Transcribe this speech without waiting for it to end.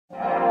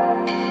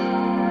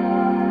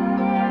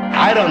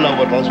I don't know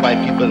what most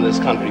white people in this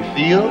country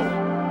feel.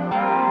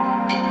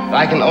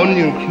 I can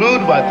only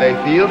include what they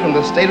feel from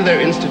the state of their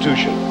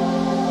institution.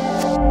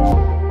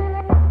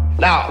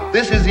 Now,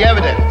 this is the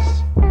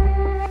evidence.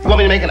 You want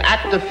me to make an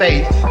act of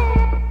faith,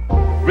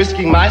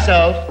 risking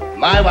myself,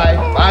 my wife,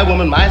 my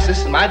woman, my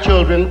sister, my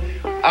children,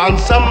 on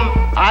some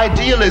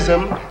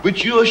idealism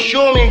which you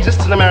assure me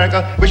exists in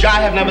America, which I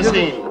have never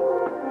seen.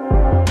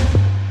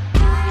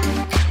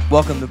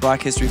 Welcome to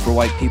Black History for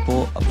White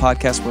People, a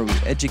podcast where we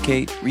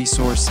educate,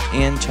 resource,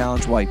 and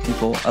challenge white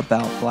people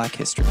about Black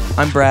history.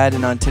 I'm Brad,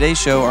 and on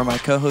today's show are my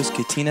co-hosts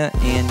Katina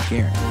and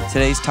Garen.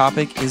 Today's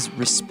topic is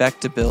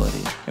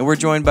respectability, and we're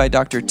joined by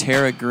Dr.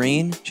 Tara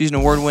Green. She's an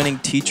award-winning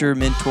teacher,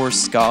 mentor,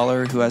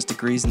 scholar who has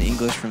degrees in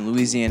English from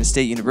Louisiana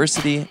State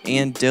University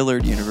and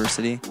Dillard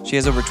University. She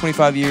has over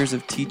 25 years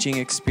of teaching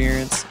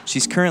experience.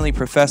 She's currently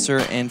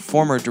professor and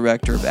former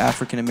director of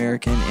African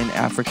American and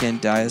African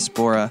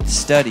Diaspora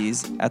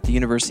Studies at the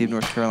University of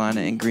North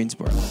Carolina in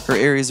Greensboro. Her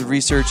areas of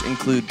research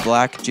include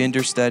Black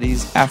gender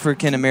studies,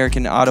 African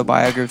American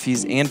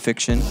autobiographies and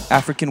fiction,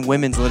 African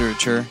women's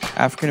literature,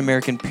 African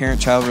American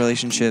parent-child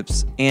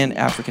relationships, and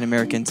African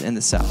Americans in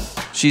the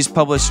South. She's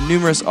published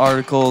numerous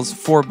articles,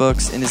 4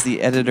 books, and is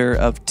the editor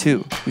of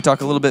 2. We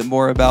talk a little bit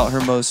more about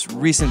her most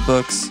recent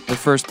books, the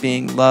first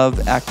being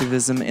Love,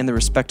 Activism, and the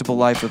Respectable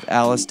Life of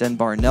Alice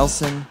Dunbar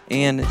Nelson,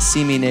 and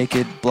See Me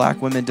Naked,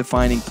 Black Women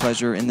Defining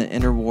Pleasure in the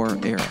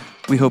Interwar Era.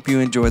 We hope you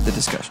enjoyed the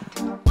discussion.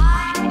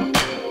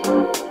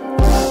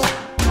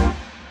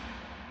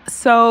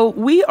 So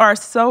we are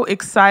so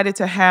excited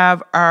to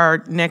have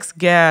our next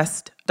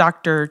guest,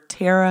 Dr.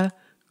 Tara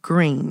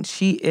Green.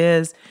 She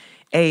is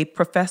a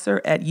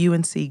professor at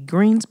UNC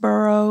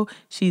Greensboro.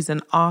 She's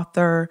an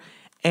author,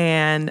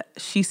 and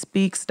she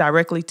speaks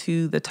directly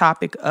to the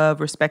topic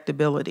of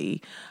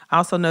respectability. I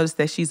also noticed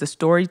that she's a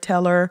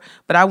storyteller,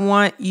 but I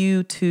want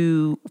you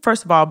to,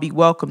 first of all, be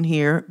welcomed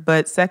here.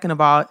 But second of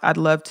all, I'd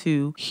love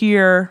to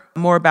hear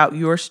more about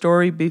your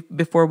story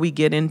before we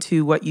get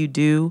into what you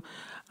do.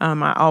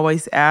 I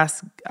always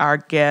ask our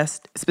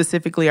guests,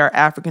 specifically our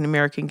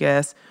African-American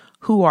guests,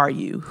 who are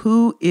you?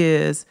 Who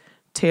is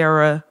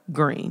Tara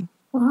Green?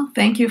 Well,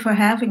 thank you for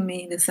having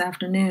me this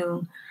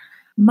afternoon.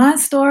 My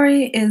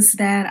story is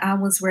that I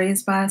was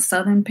raised by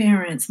Southern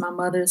parents. My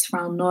mother's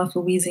from North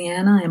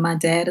Louisiana and my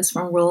dad is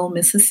from rural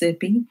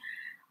Mississippi.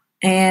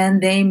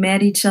 And they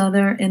met each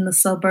other in the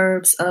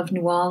suburbs of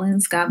New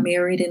Orleans, got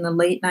married in the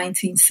late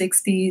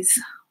 1960s,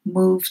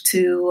 moved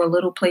to a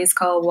little place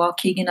called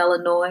Waukegan,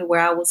 Illinois,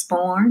 where I was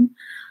born,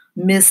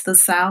 missed the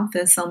South,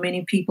 as so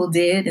many people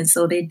did. And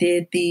so they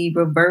did the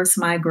reverse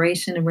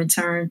migration and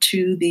returned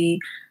to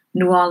the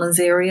New Orleans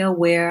area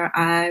where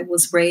I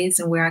was raised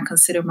and where I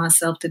consider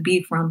myself to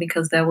be from,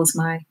 because that was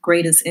my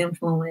greatest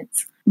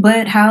influence.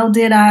 But how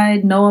did I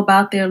know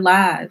about their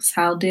lives?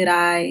 How did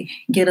I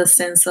get a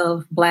sense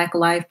of Black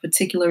life,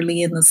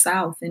 particularly in the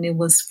South? And it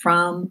was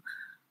from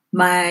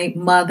my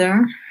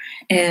mother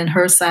and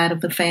her side of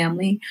the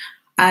family.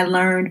 I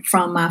learned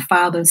from my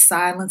father's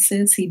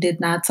silences. He did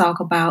not talk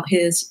about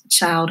his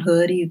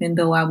childhood, even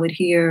though I would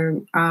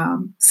hear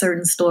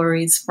certain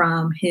stories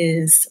from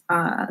his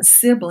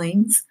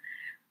siblings.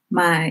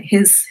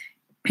 His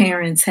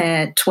parents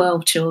had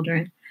 12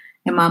 children,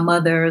 and my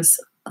mother's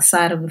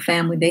side of the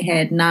family, they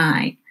had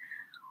 9.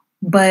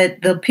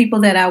 But the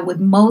people that I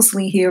would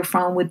mostly hear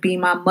from would be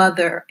my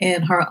mother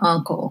and her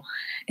uncle.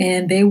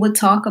 And they would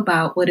talk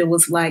about what it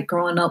was like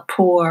growing up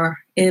poor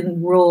in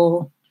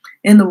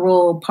the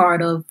rural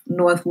part of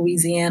North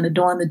Louisiana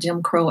during the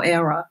Jim Crow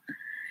era.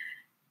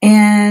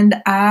 And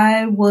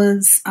I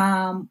was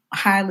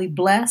highly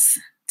blessed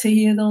to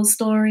hear those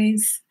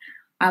stories.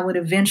 I would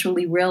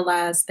eventually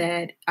realize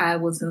that I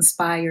was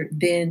inspired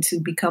then to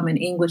become an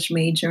English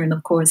major. And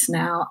of course,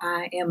 now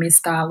I am a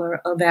scholar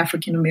of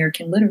African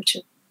American literature.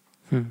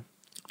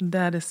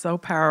 That is so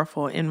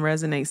powerful and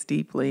resonates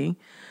deeply.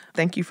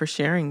 Thank you for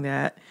sharing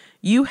that.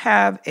 You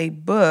have a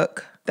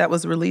book that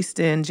was released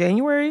in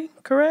January,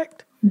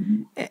 correct?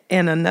 Mm-hmm.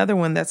 And another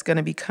one that's going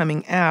to be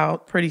coming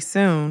out pretty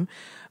soon.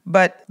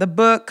 But the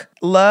book,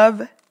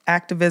 Love,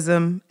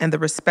 Activism, and the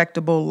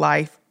Respectable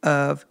Life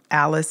of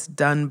Alice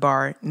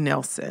Dunbar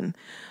Nelson.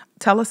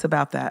 Tell us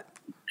about that.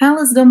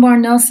 Alice Dunbar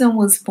Nelson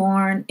was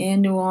born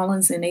in New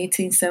Orleans in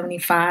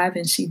 1875,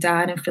 and she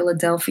died in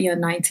Philadelphia in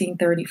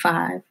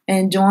 1935.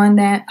 And during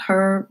that,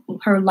 her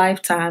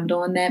lifetime,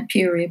 during that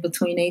period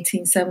between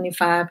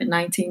 1875 and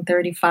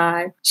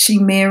 1935, she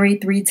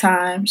married 3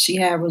 times. She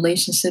had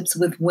relationships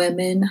with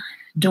women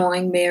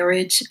during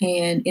marriage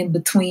and in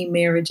between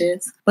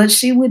marriages. But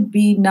she would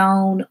be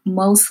known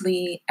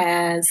mostly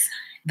as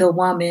the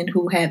woman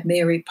who had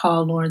married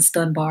Paul Laurence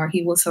Dunbar.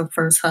 He was her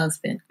first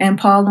husband. And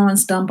Paul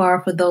Laurence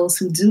Dunbar, for those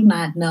who do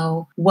not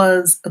know,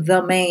 was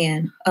the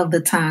man of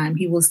the time.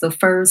 He was the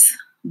first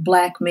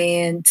Black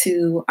man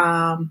to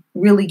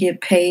really get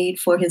paid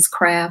for his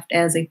craft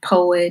as a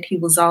poet. He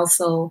was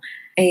also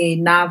a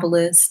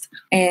novelist,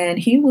 and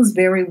he was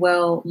very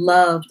well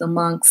loved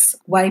amongst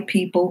white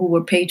people who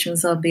were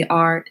patrons of the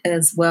art,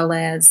 as well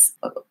as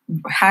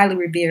highly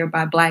revered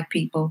by Black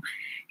people.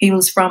 He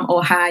was from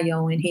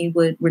Ohio, and he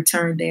would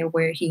return there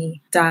where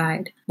he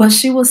died. But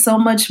she was so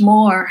much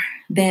more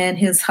than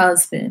his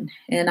husband,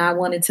 and I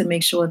wanted to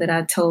make sure that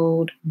I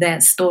told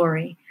that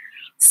story.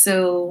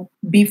 So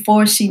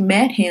before she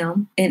met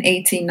him in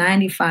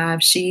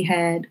 1895, she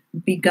had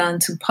begun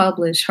to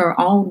publish her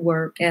own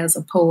work as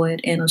a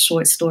poet and a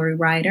short story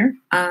writer.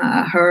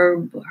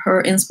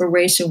 Her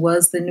inspiration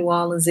was the New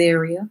Orleans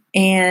area,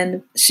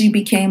 and she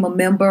became a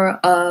member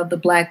of the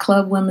Black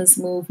Club Women's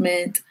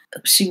Movement.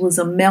 She was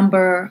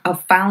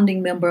a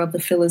founding member of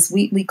the Phyllis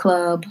Wheatley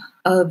Club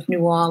of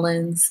New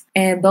Orleans,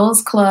 and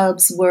those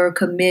clubs were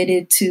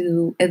committed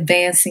to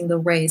advancing the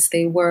race.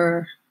 They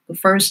were the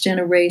first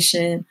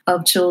generation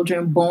of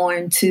children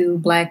born to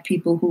Black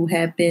people who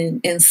had been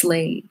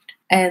enslaved.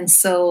 And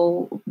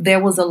so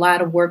there was a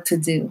lot of work to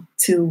do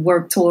to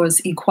work towards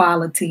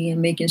equality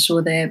and making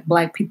sure that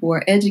Black people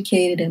were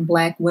educated and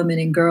Black women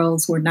and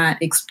girls were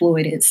not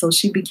exploited. So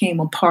she became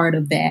a part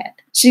of that.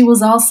 She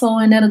was also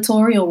an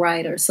editorial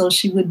writer, so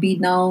she would be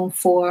known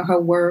for her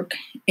work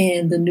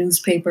in the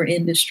newspaper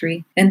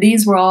industry. And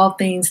these were all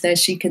things that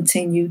she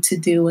continued to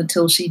do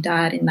until she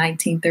died in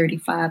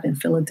 1935 in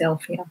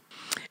Philadelphia.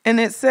 And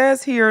it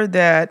says here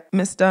that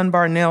Miss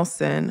Dunbar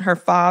Nelson, her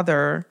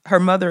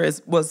mother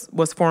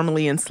was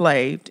formerly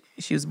enslaved.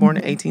 She was born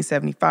in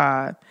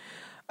 1875.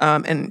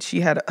 And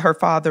her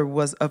father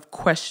was of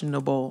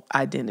questionable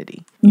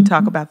identity. You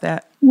talk about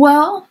that?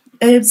 Well,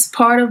 it's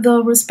part of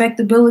the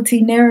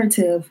respectability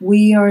narrative.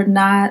 We are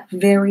not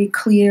very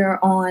clear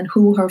on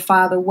who her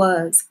father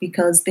was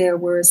because there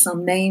were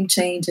some name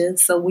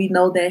changes. So we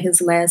know that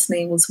his last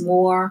name was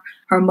Moore.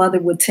 Her mother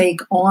would take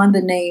on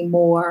the name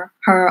Moore.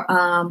 Her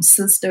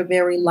sister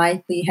very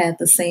likely had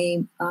the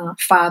same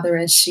father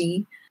as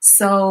she.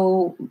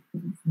 So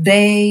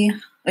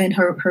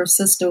her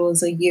sister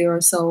was a year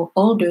or so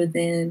older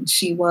than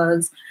she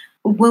was.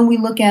 When we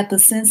look at the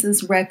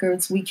census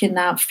records, we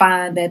cannot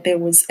find that there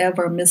was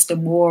ever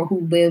Mr. Moore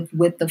who lived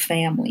with the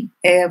family.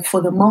 And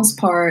for the most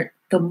part,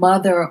 the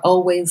mother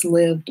always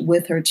lived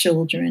with her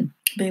children.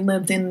 They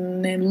lived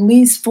in at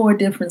least 4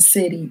 different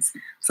cities.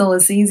 So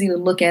it's easy to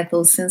look at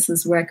those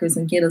census records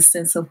and get a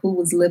sense of who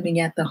was living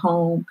at the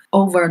home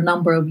over a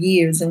number of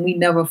years. And we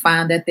never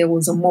find that there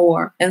was a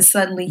Moore. And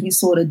suddenly he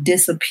sort of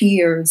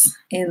disappears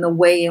in the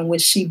way in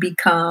which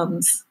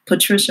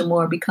Patricia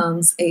Moore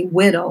becomes a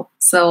widow.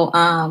 So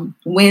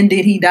when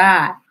did he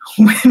die?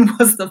 When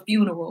was the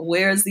funeral?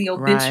 Where's the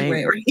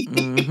obituary? Right.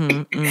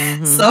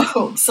 Mm-hmm.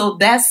 So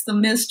that's the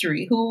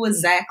mystery. Who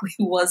exactly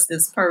was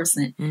this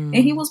person? Mm-hmm.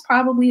 And he was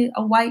probably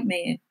a white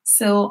man.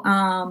 So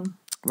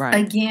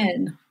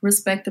again,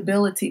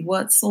 respectability.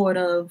 What sort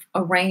of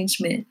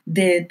arrangement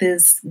did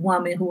this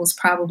woman who was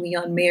probably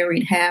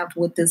unmarried have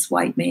with this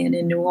white man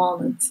in New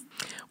Orleans?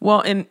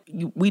 Well, and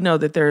we know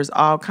that there's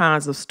all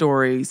kinds of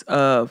stories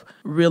of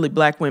really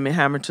Black women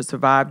having to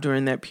survive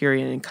during that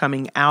period and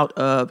coming out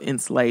of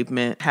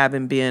enslavement,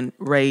 having been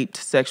raped,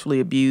 sexually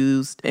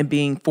abused, and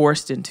being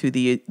forced into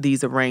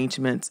these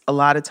arrangements. A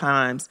lot of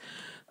times,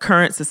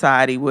 current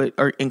society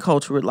and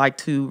culture would like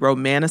to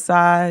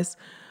romanticize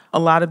a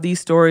lot of these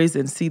stories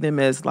and see them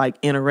as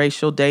like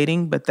interracial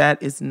dating, but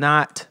that is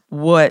not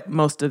what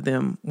most of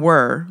them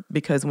were,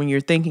 because when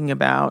you're thinking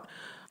about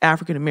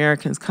African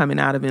Americans coming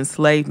out of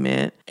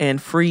enslavement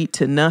and freed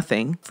to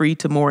nothing, freed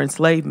to more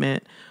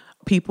enslavement,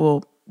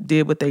 people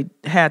did what they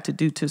had to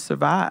do to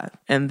survive.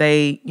 And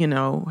they,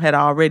 had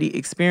already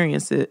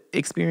experienced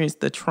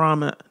the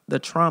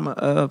trauma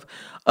of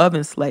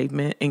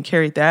enslavement, and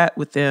carried that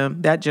with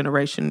them, that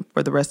generation,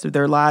 for the rest of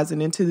their lives,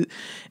 and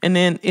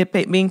then it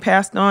being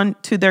passed on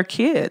to their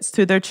kids,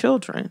 to their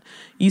children.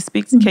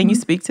 Can you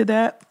speak to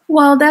that?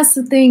 Well, that's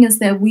the thing, is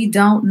that we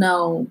don't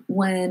know.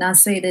 When I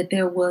say that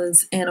there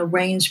was an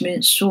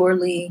arrangement,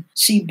 surely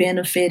she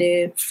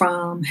benefited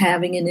from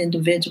having an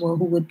individual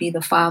who would be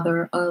the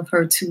father of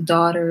her 2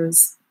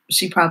 daughters.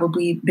 She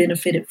probably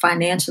benefited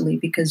financially,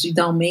 because you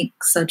don't make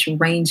such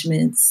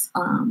arrangements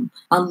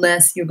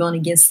unless you're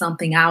going to get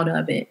something out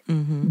of it.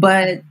 Mm-hmm.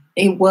 But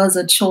it was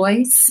a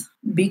choice,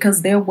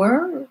 because there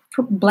were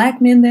Black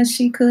men that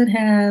she could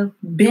have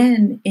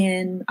been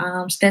in,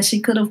 that she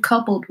could have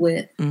coupled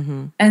with.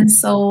 Mm-hmm. And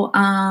so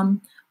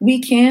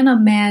we can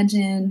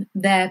imagine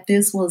that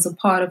this was a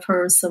part of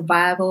her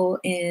survival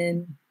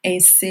in a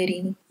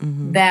city.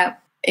 Mm-hmm.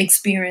 That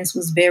experience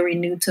was very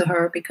new to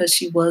her, because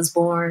she was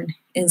born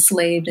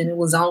enslaved, and it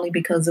was only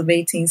because of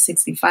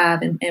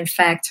 1865. And in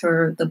fact,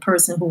 the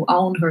person who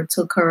owned her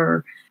took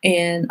her,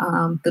 and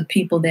the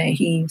people that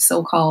he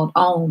so-called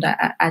owned,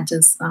 I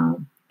just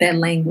that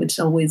language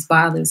always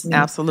bothers me.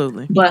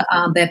 Absolutely. But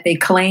that they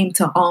claimed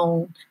to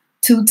own,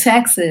 to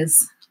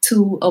Texas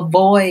to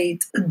avoid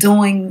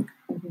doing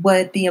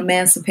what the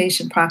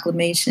Emancipation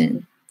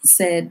Proclamation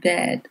said,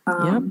 that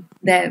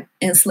that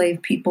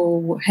enslaved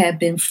people had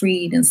been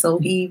freed. And so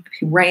he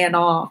ran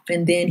off,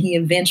 and then he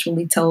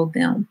eventually told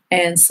them.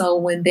 And so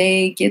when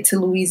they get to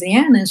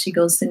Louisiana and she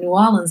goes to New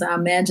Orleans, I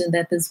imagine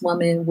that this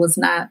woman was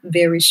not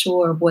very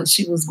sure of what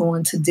she was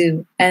going to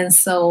do. And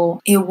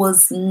so it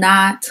was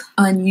not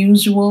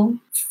unusual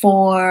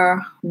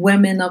for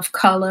women of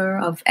color,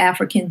 of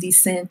African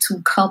descent,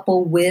 to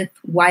couple with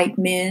white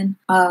men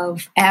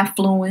of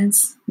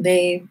affluence.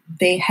 They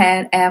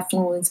had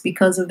affluence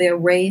because of their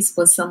race,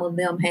 but some of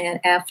them had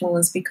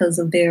affluence because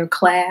of their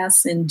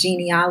class and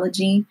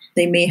genealogy.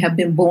 They may have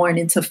been born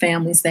into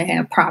families that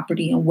had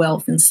property and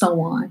wealth and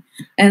so on.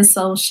 And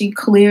so she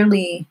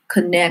clearly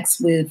connects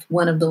with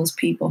one of those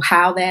people.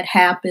 How that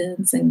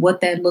happens and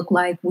what that looked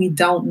like, we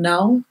don't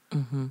know.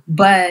 Mm-hmm.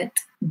 But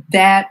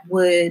that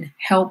would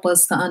help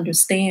us to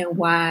understand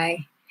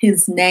why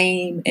his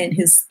name and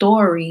his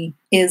story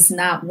is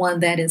not one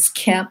that is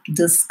kept,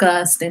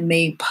 discussed, and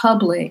made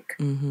public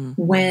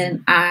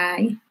when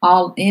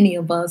any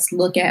of us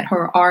look at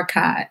her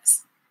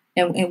archives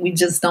and we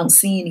just don't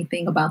see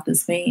anything about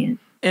this man.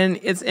 And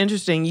it's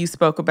interesting, you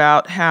spoke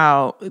about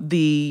how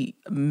the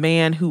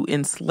man who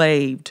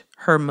enslaved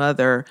her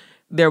mother,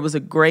 there was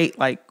a great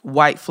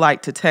white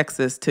flight to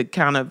Texas to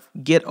kind of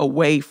get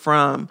away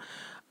from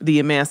the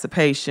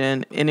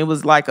emancipation. And it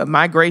was like a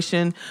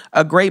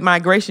great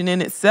migration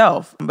in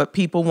itself. But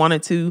people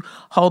wanted to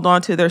hold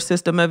on to their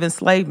system of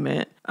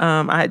enslavement.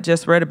 I had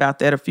just read about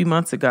that a few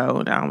months ago,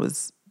 and I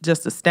was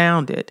just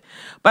astounded.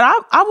 But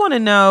I want to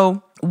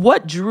know,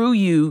 what drew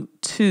you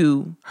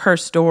to her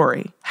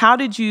story? How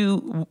did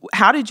you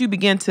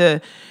begin to,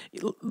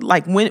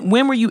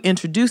 when were you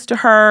introduced to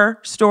her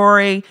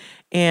story?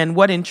 And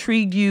what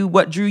intrigued you?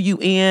 What drew you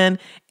in?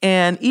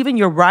 And even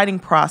your writing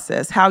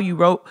process, how you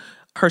wrote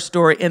her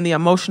story and the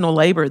emotional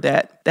labor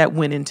that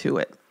went into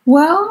it?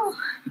 Well,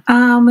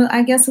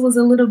 I guess it was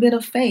a little bit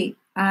of fate.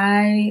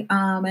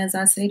 As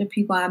I say to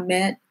people, I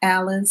met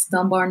Alice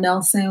Dunbar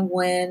Nelson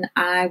when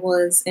I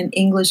was an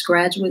English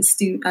student,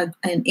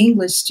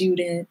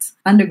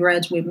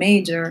 undergraduate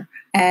major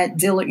at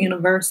Dillard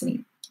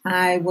University.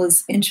 I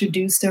was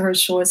introduced to her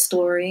short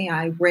story.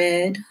 I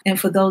read, and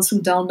for those who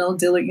don't know,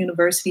 Dillard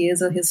University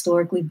is a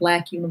historically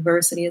Black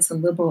university. It's a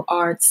liberal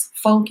arts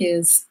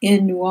focus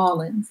in New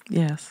Orleans.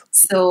 Yes.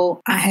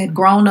 So I had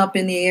grown up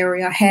in the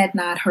area, had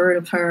not heard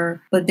of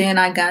her, but then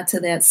I got to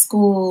that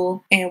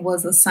school and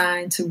was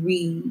assigned to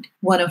read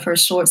one of her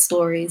short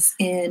stories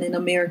in an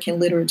American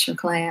literature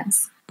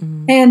class.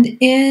 And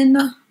in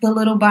the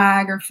little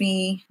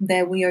biography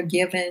that we are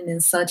given in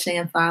such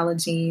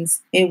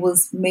anthologies, it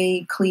was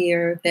made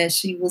clear that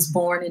she was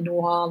born in New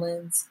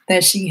Orleans,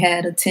 that she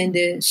had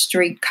attended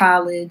Straight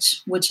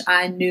College, which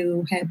I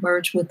knew had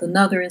merged with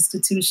another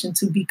institution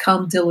to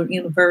become Dillard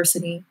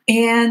University,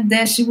 and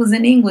that she was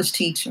an English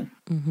teacher.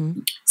 Mm-hmm.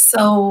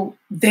 So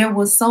there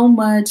was so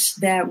much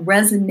that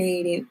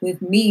resonated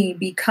with me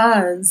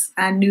because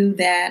I knew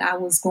that I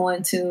was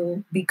going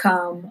to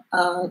become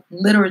a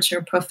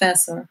literature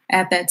professor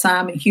at that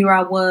time. And here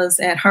I was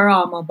at her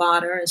alma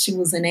mater, and she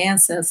was an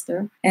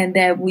ancestor, and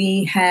that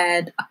we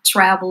had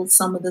traveled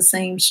some of the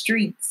same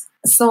streets.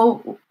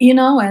 So,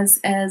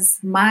 as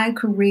my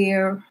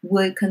career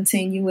would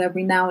continue,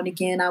 every now and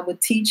again I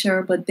would teach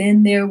her, but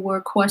then there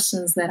were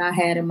questions that I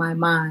had in my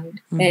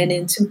mind. Mm-hmm. And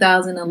in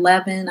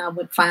 2011, I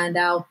would find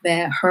out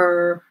that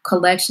her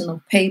collection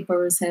of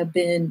papers had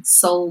been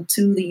sold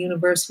to the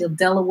University of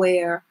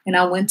Delaware. And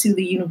I went to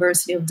the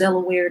University of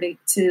Delaware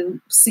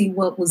to see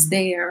what was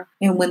there.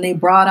 And when they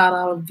brought out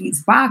all of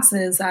these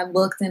boxes, I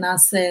looked and I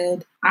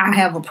said, I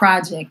have a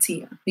project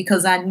here,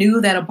 because I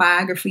knew that a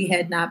biography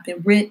had not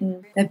been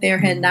written, that there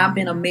had not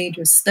been a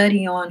major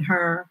study on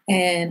her.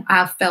 And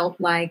I felt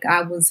like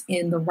I was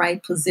in the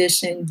right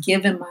position,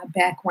 given my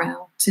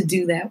background, to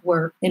do that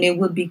work. And it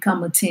would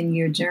become a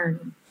 10-year journey.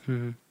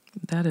 Mm-hmm.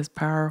 That is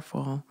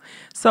powerful.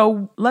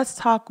 So let's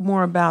talk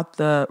more about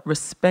the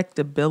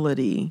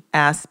respectability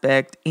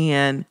aspect,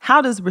 and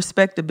how does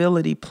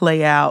respectability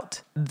play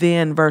out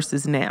then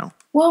versus now?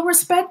 Well,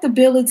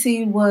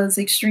 respectability was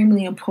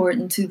extremely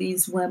important to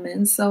these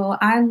women. So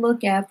I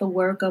look at the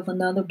work of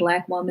another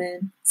Black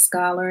woman,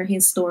 scholar,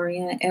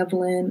 historian,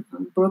 Evelyn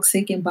Brooks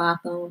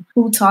Hickenbotham,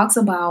 who talks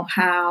about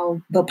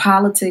how the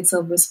politics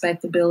of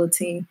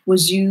respectability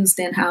was used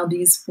and how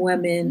these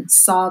women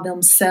saw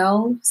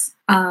themselves,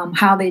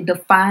 how they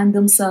defined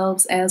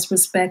themselves as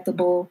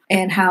respectable,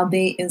 and how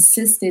they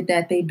insisted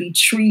that they be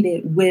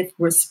treated with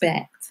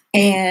respect.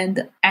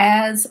 And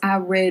as I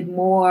read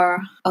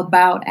more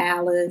about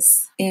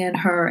Alice and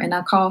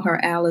I call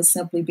her Alice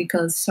simply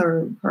because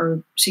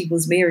she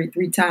was married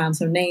 3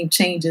 times. Her name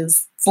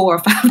changes 4 or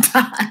 5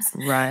 times.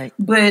 Right.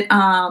 But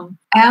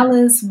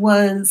Alice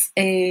was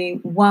a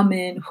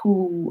woman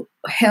who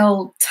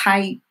held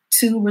tight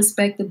to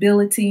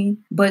respectability,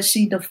 but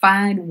she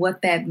defined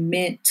what that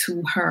meant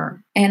to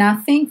her. And I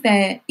think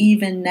that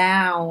even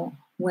now,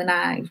 when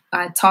I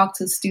talk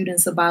to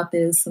students about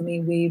this,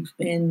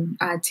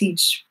 I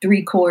teach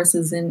 3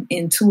 courses, and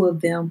in 2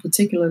 of them,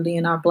 particularly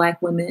in our Black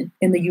Women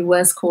in the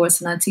U.S. course,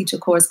 and I teach a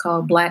course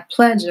called Black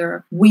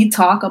Pleasure, we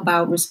talk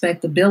about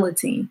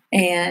respectability.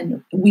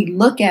 And we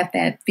look at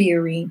that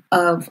theory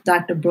of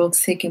Dr.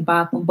 Brooks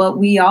Hickenbotham, but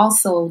we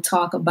also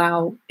talk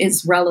about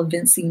its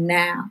relevancy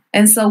now.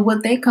 And so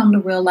what they come to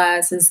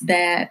realize is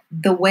that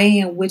the way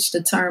in which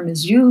the term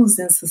is used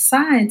in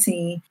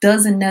society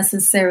doesn't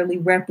necessarily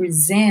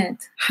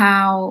represent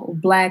how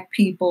Black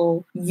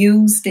people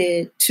used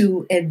it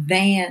to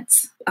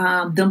advance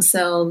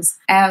themselves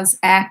as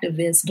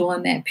activists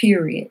during that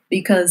period,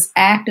 because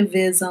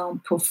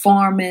activism,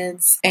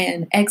 performance,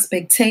 and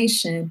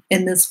expectation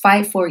in this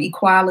fight for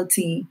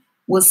equality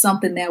was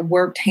something that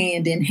worked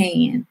hand in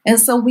hand. And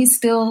so we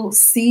still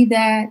see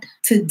that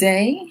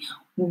today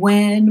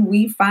when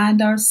we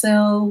find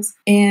ourselves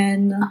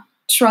in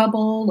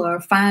trouble or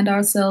find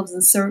ourselves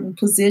in certain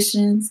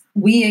positions.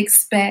 We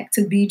expect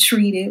to be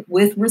treated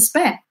with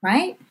respect,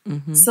 right?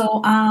 Mm-hmm.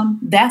 So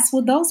that's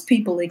what those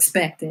people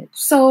expected.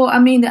 So, I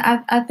mean,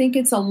 I think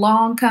it's a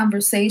long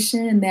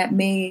conversation that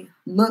may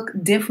look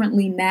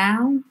differently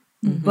now.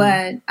 Mm-hmm.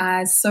 But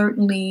I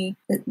certainly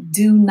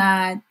do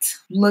not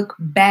look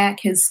back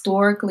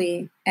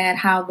historically at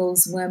how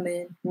those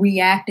women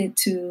reacted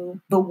to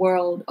the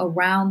world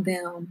around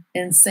them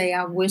and say,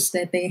 I wish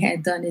that they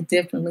had done it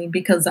differently,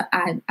 because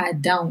I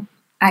don't.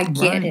 I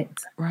get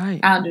it. Right.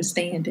 I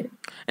understand it.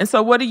 And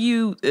so what do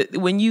you,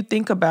 when you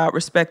think about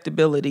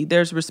respectability,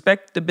 there's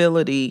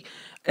respectability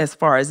as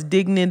far as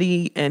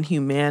dignity and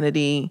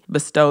humanity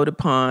bestowed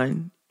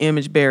upon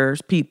image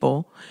bearers,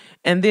 people.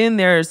 And then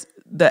there's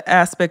the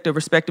aspect of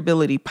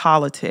respectability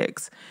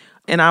politics.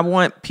 And I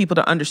want people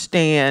to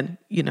understand,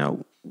 you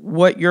know,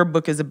 what your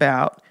book is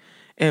about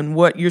and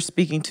what you're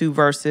speaking to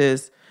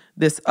versus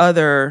this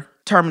other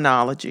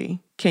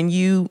terminology. Can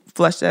you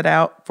flesh that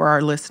out for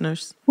our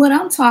listeners? What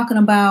I'm talking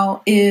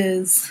about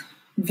is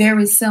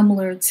very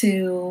similar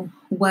to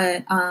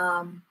what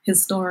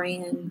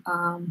historian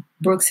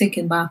Brooks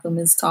Hickenbotham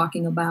is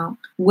talking about,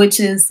 which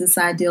is this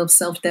idea of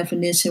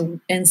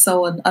self-definition. And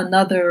so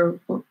another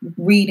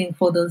reading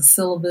for the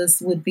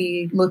syllabus would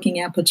be looking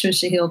at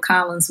Patricia Hill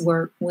Collins'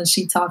 work when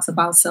she talks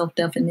about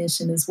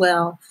self-definition as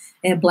well,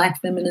 and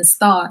Black feminist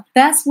thought.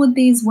 That's what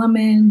these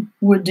women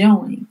were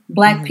doing.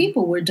 Black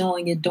people were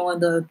doing it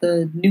during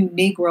the New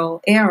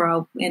Negro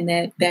era, and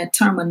that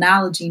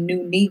terminology,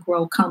 New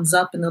Negro, comes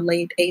up in the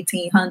late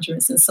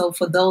 1800s. And so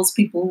for those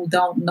people who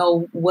don't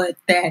know what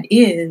that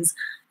is,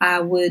 I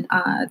would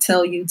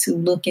tell you to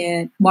look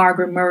at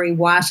Margaret Murray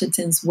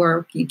Washington's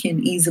work. You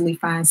can easily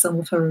find some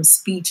of her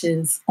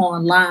speeches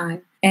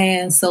online.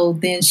 And so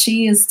then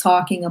she is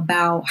talking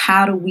about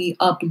how do we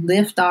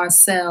uplift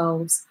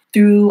ourselves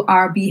through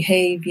our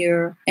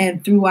behavior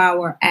and through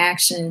our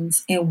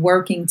actions and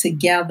working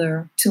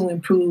together to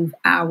improve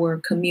our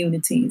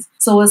communities.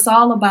 So it's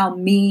all about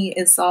me.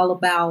 It's all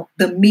about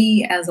the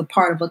me as a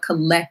part of a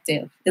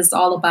collective. It's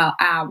all about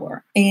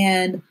our.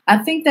 And I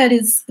think that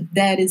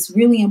is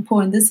really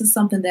important. This is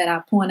something that I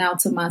point out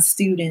to my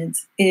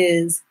students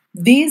is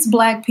these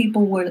Black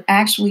people were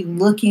actually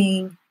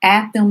looking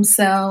at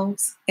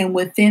themselves and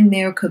within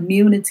their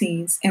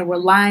communities and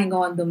relying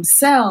on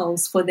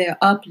themselves for their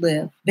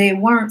uplift. They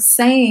weren't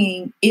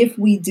saying, if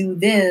we do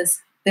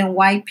this, then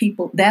white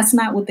people, that's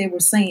not what they were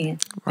saying.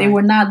 Right. They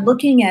were not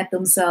looking at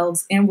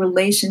themselves in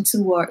relation to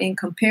or in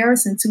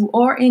comparison to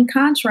or in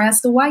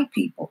contrast to white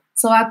people.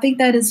 So I think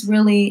that is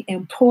really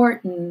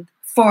important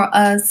for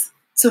us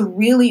to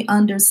really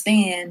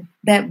understand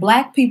that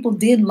Black people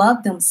did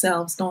love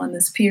themselves during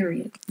this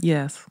period.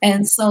 Yes.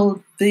 And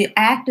so the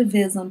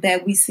activism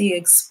that we see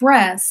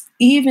expressed,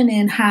 even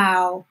in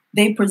how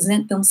they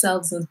present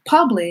themselves in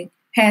public,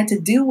 had to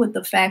do with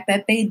the fact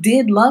that they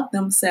did love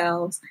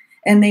themselves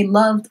and they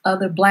loved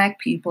other Black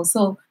people.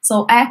 So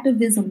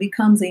activism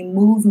becomes a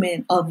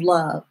movement of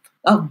love,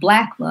 of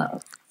Black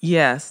love.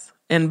 Yes,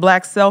 and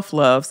Black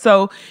self-love.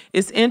 So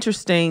it's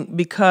interesting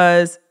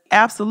because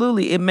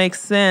absolutely it makes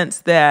sense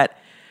that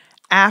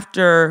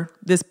after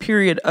this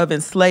period of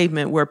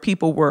enslavement where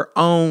people were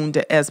owned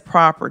as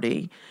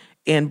property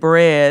and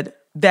bred,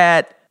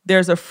 that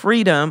there's a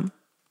freedom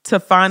to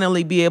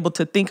finally be able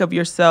to think of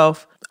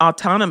yourself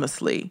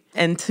autonomously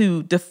and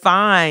to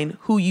define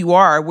who you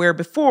are, where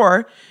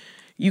before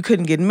you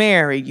couldn't get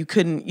married, you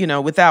couldn't,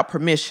 without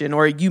permission,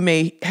 or you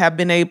may have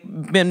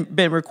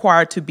been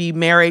required to be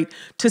married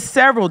to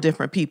several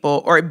different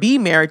people, or be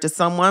married to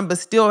someone, but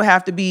still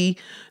have to be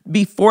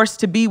forced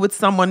to be with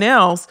someone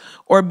else,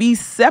 or be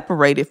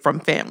separated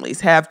from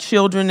families, have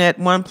children at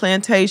one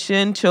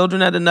plantation,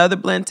 children at another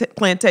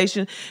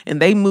plantation,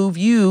 and they move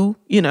you,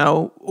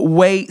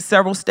 way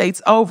several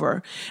states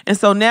over. And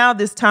so now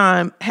this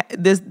time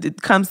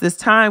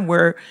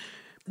where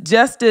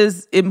just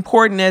as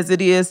important as it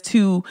is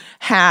to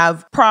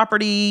have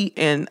property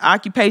and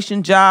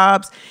occupation,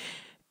 jobs,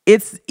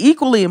 it's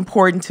equally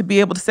important to be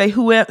able to say,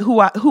 who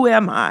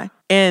am I?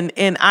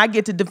 And I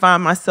get to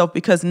define myself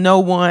because no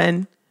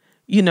one,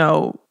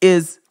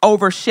 is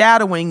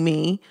overshadowing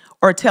me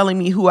or telling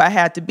me who I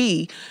had to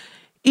be,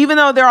 even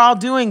though they're all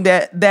doing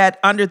that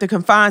under the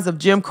confines of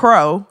Jim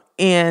Crow.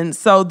 And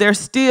so there's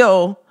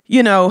still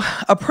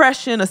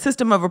oppression, a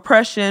system of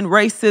oppression,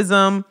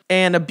 racism,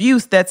 and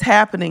abuse that's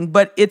happening.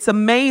 But it's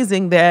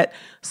amazing that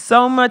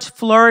so much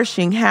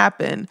flourishing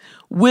happened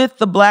with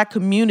the Black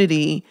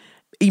community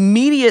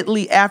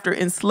immediately after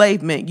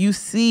enslavement, you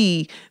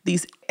see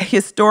these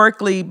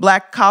historically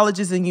Black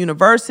colleges and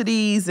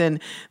universities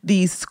and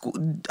these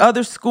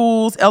other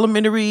schools,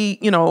 elementary,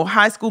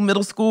 high school,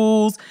 middle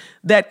schools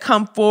that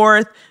come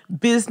forth,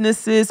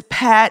 businesses,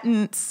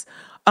 patents,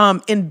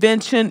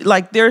 invention.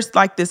 Like there's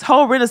like this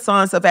whole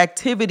renaissance of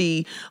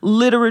activity,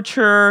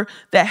 literature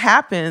that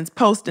happens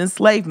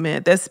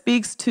post-enslavement that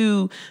speaks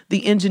to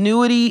the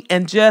ingenuity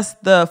and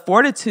just the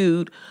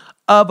fortitude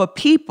of a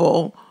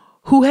people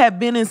who have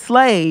been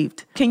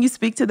enslaved. Can you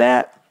speak to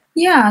that?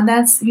 Yeah,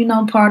 that's,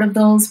 part of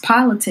those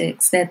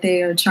politics that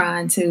they are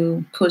trying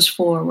to push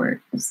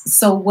forward.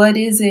 So what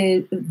is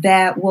it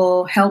that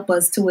will help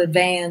us to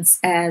advance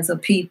as a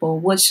people?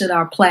 What should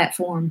our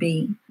platform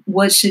be?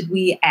 What should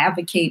we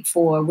advocate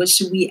for? What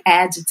should we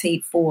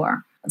agitate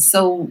for?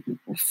 So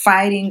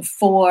fighting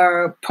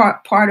for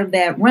part of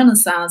that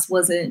renaissance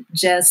wasn't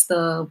just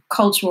the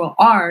cultural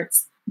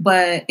arts,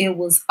 but it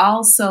was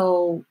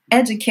also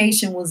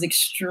education was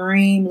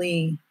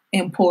extremely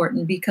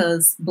important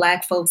because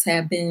Black folks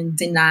have been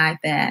denied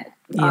that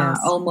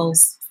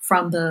almost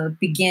from the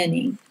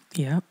beginning.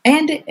 Yeah.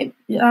 And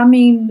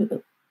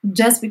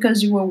just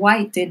because you were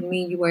white didn't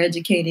mean you were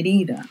educated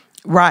either.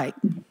 Right.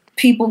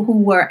 People who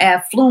were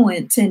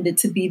affluent tended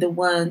to be the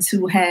ones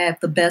who had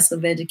the best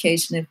of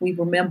education. If we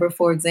remember,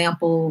 for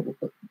example,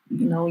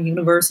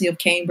 University of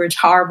Cambridge,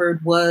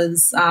 Harvard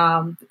was,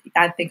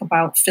 I think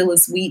about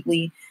Phyllis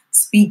Wheatley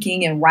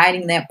speaking and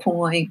writing that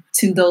poem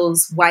to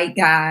those white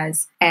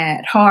guys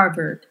at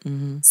Harvard.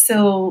 Mm-hmm.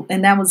 So,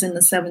 and that was in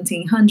the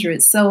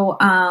 1700s.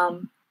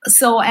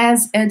 So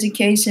as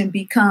education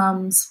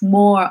becomes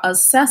more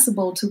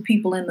accessible to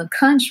people in the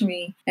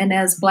country, and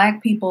as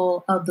Black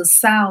people of the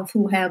South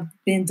who have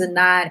been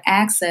denied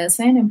access,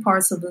 and in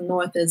parts of the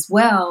North as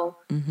well,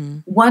 mm-hmm.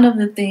 one of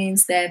the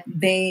things that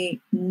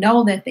they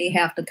know that they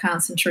have to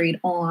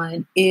concentrate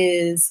on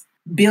is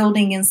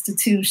building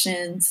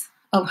institutions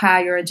of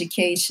higher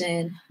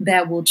education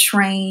that will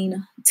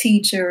train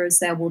teachers,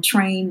 that will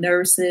train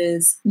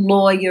nurses,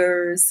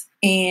 lawyers,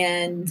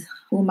 and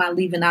who am I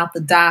leaving out? The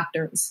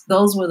doctors.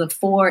 Those were the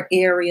 4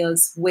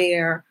 areas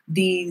where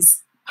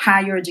these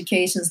higher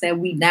educations that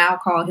we now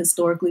call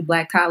historically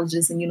Black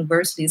colleges and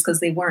universities, because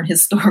they weren't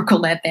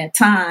historical at that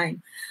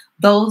time,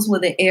 those were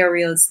the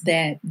areas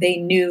that they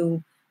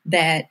knew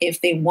that if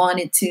they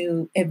wanted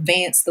to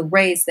advance the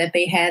race, that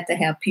they had to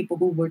have people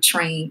who were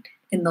trained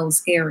in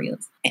those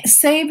areas.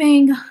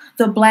 Saving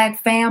the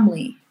Black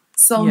family.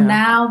 So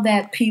now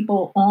that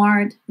people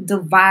aren't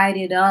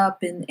divided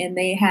up and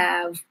they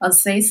have a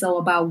say-so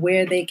about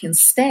where they can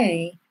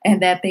stay and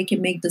that they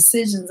can make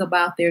decisions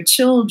about their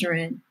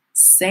children,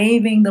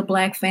 saving the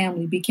Black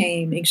family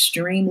became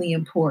extremely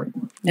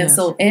important. Yes. And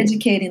so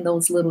educating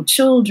those little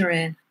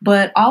children,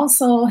 but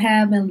also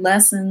having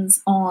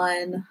lessons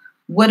on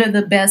what are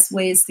the best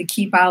ways to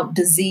keep out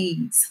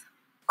disease,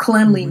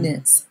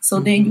 cleanliness. So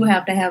mm-hmm. then you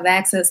have to have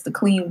access to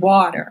clean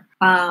water,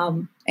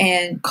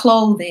 and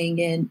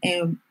clothing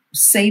and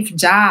safe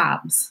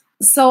jobs.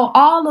 So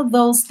all of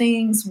those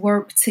things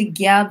work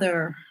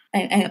together,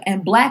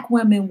 and Black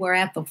women were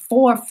at the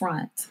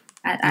forefront.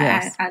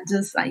 I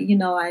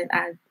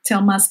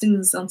tell my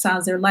students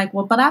sometimes, they're like,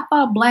 well, but I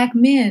thought Black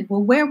men,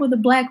 well, where were the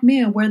Black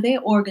men? Were they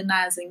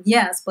organizing?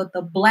 Yes, but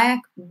the Black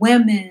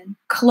women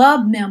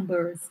club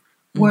members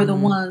were the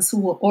ones who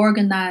were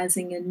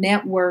organizing and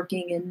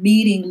networking and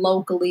meeting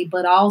locally,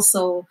 but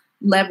also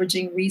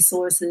leveraging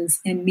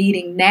resources and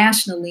meeting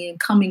nationally and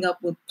coming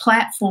up with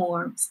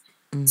platforms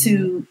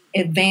to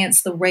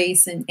advance the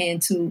race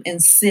and to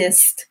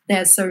insist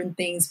that certain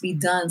things be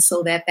done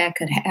so that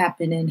could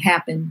happen and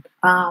happen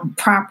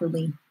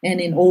properly and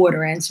in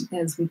order, as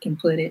we can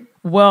put it.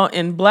 Well,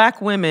 in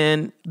Black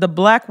women, the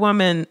Black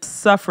woman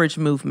suffrage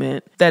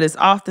movement that is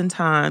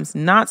oftentimes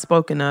not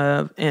spoken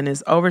of and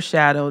is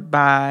overshadowed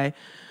by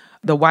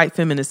the white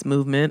feminist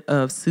movement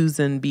of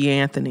Susan B.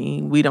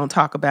 Anthony. We don't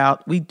talk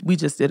about, we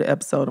just did an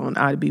episode on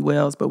Ida B.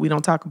 Wells, but we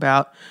don't talk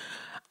about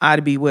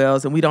Ida B.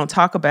 Wells, and we don't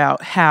talk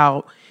about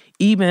how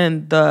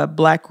even the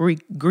Black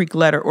Greek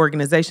letter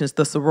organizations,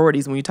 the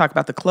sororities, when you talk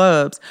about the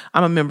clubs,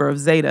 I'm a member of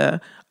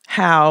Zeta,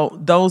 how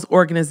those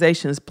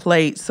organizations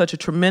played such a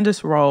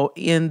tremendous role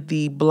in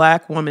the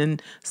Black woman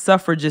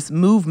suffragist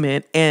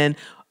movement, and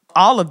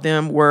all of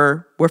them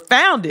were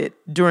founded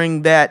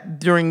during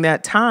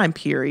that time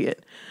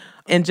period.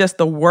 And just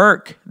the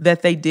work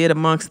that they did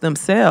amongst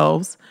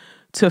themselves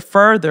to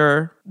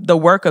further the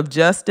work of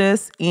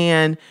justice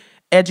and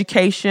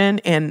education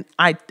and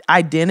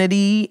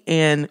identity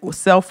and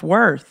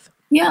self-worth.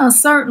 Yeah,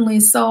 certainly.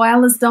 So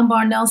Alice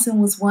Dunbar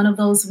Nelson was one of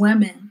those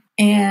women.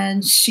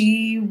 And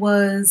she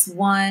was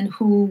one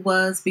who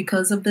was,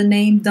 because of the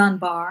name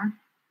Dunbar,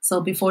 so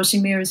before she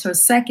marries her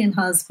second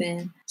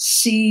husband,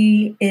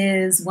 she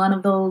is one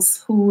of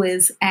those who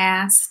is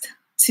asked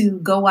to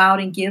go out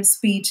and give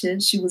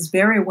speeches. She was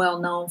very well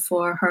known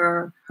for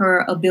her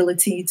her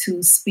ability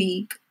to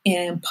speak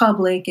in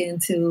public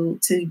and to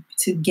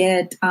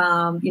get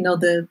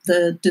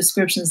the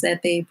descriptions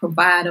that they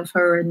provide of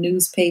her in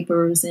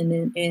newspapers,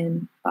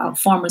 and a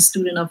former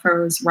student of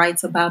hers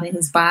writes about in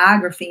his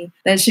biography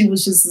that she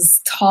was just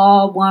this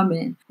tall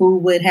woman who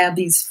would have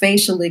these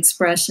facial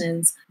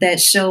expressions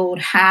that showed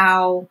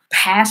how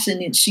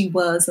passionate she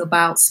was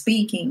about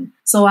speaking.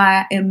 So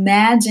I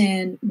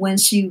imagine when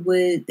she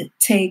would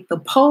take the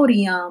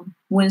podium,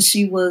 when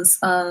she was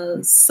a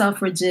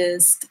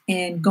suffragist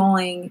and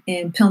going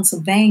in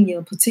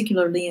Pennsylvania,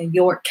 particularly in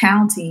York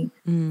County,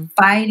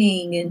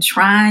 fighting and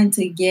trying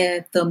to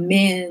get the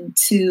men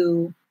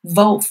to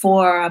vote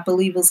for, I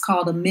believe it was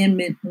called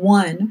Amendment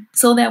 1,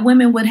 so that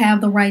women would have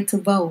the right to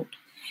vote.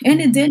 And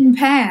it didn't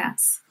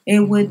pass.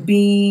 It would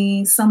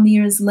be some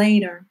years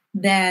later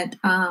that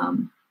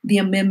the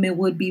amendment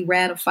would be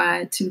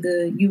ratified to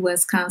the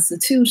U.S.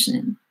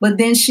 Constitution. But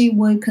then she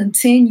would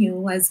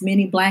continue, as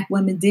many Black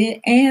women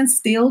did and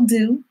still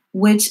do,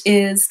 which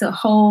is to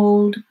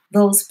hold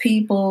those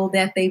people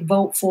that they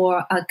vote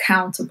for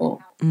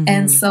accountable.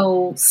 And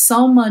so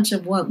much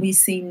of what we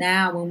see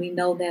now, when we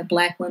know that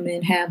Black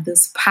women have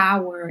this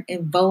power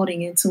in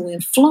voting and to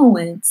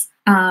influence,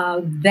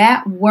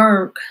 that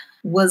work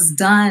was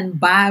done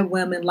by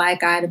women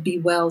like Ida B.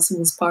 Wells, who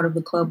was part of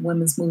the Club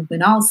Women's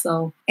Movement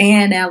also,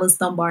 and Alice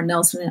Dunbar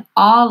Nelson, and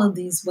all of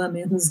these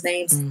women whose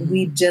names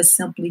we just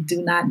simply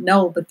do not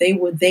know, but they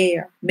were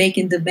there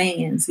making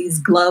demands, these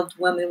gloved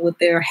women with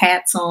their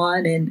hats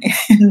on and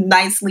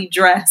nicely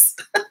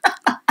dressed.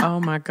 Oh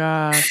my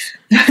gosh.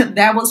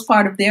 That was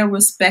part of their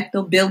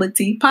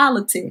respectability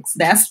politics.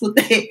 That's what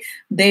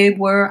they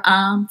were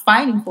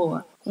fighting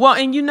for. Well,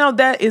 and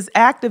that is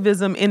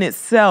activism in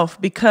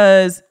itself,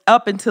 because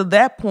up until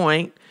that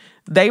point,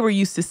 they were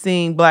used to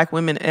seeing Black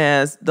women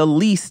as the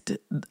least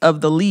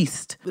of the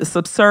least,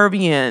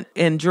 subservient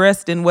and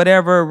dressed in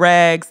whatever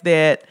rags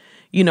that,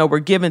 were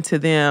given to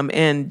them,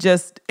 and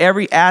just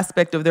every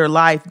aspect of their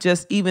life,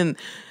 just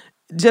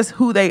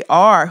who they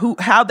are,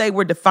 how they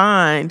were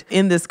defined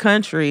in this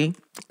country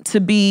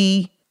to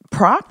be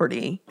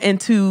property,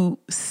 and to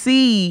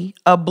see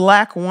a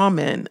Black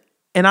woman.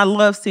 And I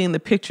love seeing the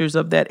pictures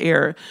of that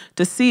era,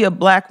 to see a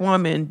Black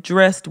woman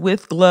dressed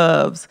with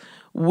gloves,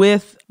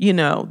 with,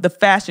 the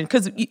fashion.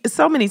 Because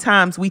so many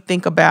times we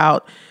think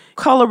about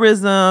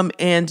colorism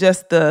and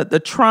just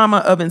the trauma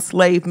of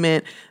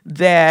enslavement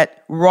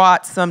that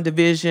wrought some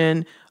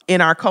division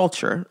in our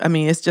culture. I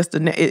mean, it's just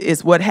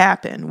it's what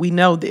happened. We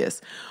know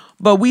this.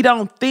 But we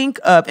don't think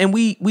of, and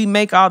we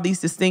make all these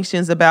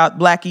distinctions about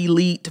Black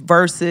elite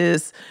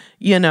versus,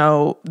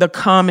 the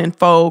common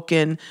folk,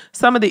 and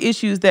some of the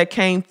issues that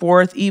came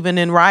forth even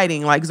in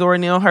writing, like Zora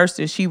Neale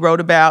Hurston. She wrote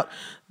about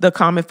the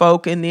common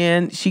folk, and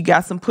then she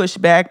got some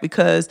pushback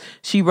because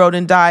she wrote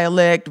in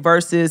dialect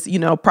versus,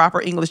 proper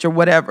English or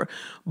whatever.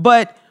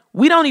 But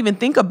we don't even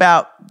think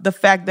about the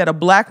fact that a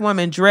Black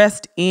woman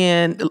dressed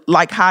in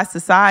like high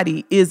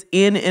society is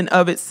in and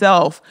of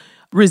itself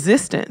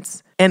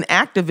resistance and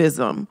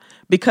activism,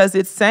 because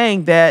it's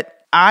saying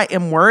that I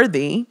am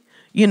worthy,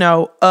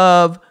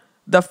 of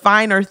the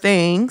finer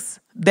things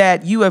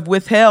that you have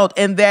withheld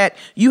and that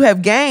you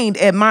have gained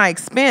at my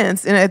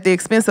expense and at the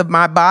expense of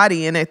my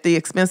body and at the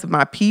expense of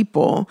my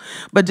people.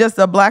 But just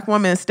a Black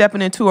woman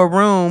stepping into a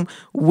room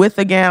with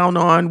a gown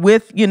on,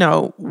 with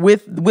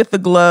the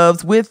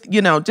gloves, with,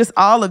 just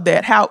all of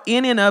that, how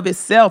in and of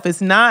itself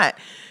is not,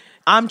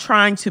 I'm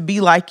trying to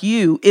be like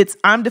you. It's,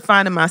 I'm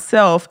defining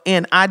myself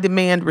and I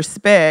demand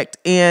respect,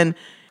 and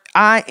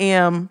I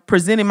am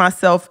presenting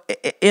myself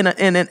in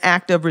an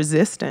act of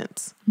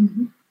resistance.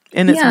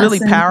 And it's really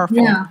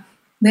powerful. Yeah,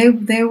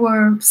 they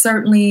were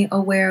certainly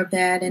aware of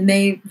that, and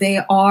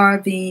they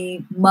are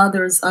the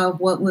mothers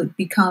of what would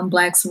become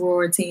Black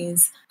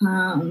sororities.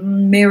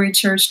 Mary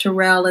Church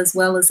Terrell, as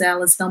well as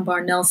Alice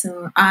Dunbar Nelson,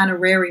 were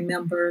honorary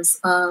members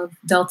of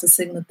Delta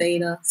Sigma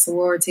Theta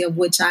sorority, of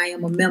which I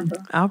am a member.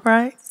 All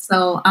right.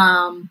 So,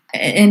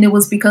 and it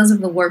was because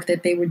of the work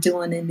that they were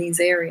doing in these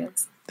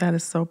areas. That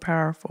is so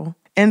powerful.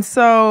 And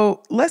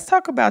so let's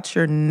talk about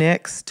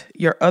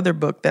your other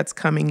book that's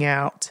coming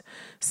out,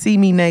 See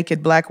Me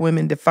Naked, Black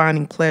Women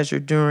Defining Pleasure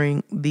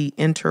During the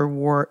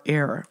Interwar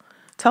Era.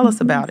 Tell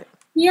us about it.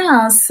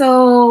 Yeah,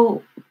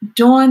 so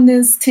during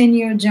this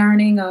 10-year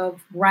journey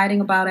of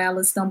writing about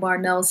Alice Dunbar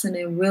Nelson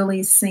and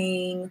really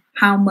seeing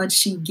how much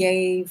she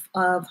gave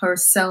of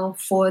herself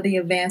for the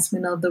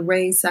advancement of the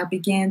race, I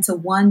began to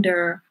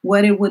wonder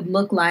what it would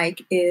look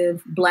like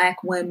if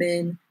Black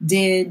women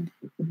did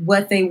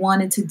what they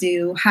wanted to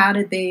do. How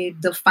did they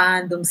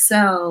define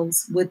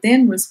themselves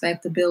within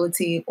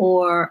respectability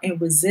or in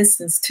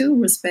resistance to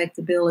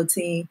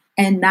respectability,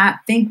 and not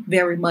think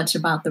very much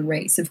about the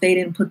race if they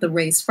didn't put the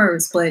race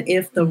first. But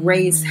if the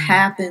race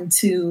happened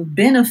to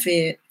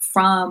benefit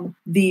from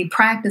the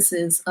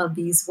practices of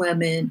these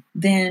women,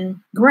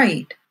 then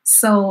great.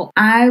 So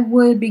I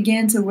would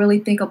begin to really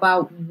think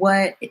about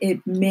what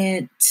it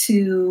meant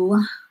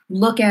to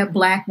look at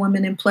Black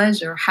women in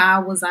pleasure.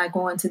 How was I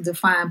going to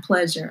define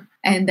pleasure?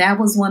 And that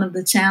was one of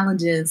the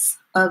challenges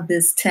of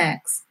this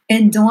text.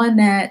 in doing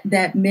that,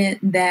 that meant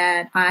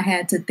that I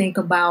had to think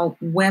about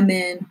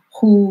women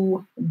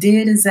who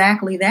did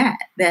exactly that,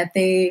 that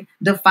they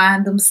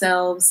defined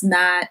themselves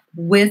not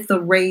with the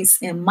race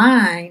in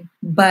mind,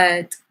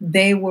 but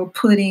they were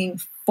putting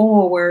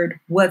forward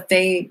what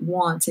they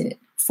wanted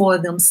for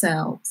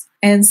themselves.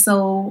 And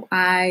so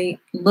I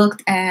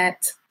looked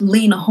at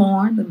Lena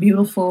Horne, the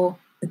beautiful,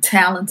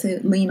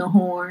 talented Lena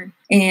Horne,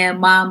 and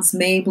Moms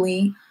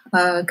Mabley,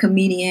 a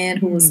comedian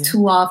who was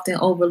too often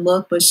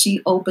overlooked, but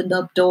she opened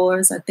up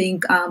doors. I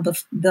think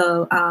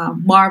the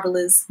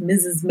marvelous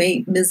Mrs.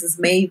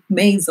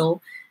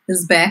 Maisel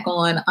is back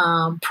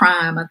on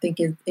Prime. I think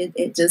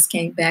it just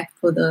came back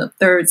for the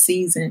 3rd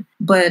season.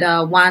 But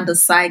Wanda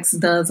Sykes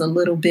does a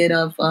little bit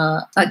of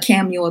a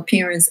cameo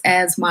appearance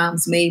as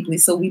Moms Mabley.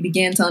 So we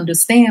began to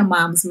understand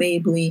Moms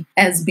Mabley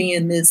as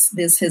being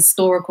this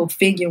historical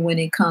figure when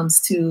it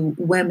comes to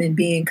women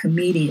being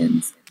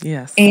comedians.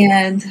 Yes.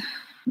 And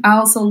I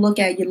also look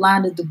at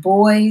Yolanda Du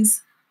Bois,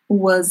 who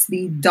was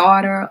the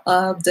daughter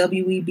of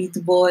W.E.B.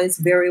 Du Bois,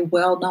 very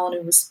well-known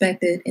and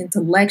respected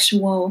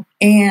intellectual,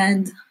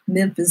 and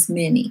Memphis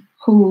Minnie,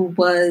 who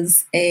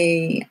was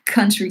a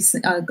country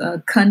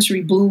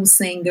blues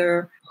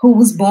singer who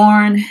was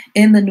born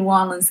in the New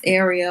Orleans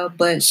area,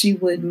 but she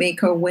would make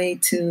her way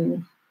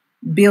to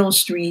Beale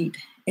Street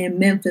in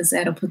Memphis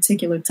at a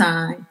particular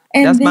time.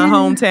 And that's my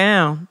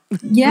hometown.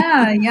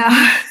 Yeah.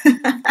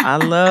 I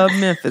love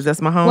Memphis.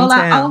 That's my hometown. Well,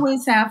 I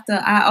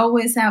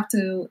always have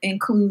to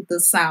include the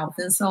South.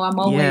 And so I'm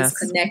always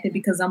connected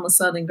because I'm a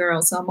Southern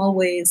girl. So I'm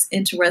always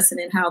interested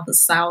in how the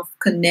South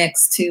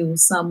connects to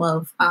some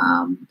of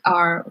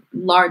our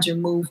larger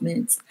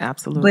movements.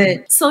 Absolutely.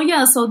 But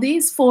so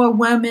these 4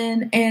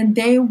 women, and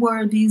they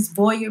were these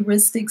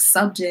voyeuristic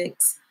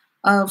subjects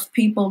of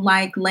people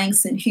like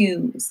Langston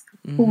Hughes,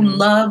 who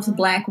loves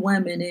Black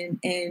women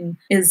and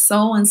is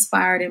so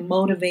inspired and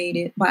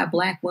motivated by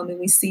Black women.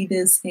 We see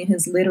this in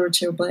his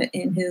literature, but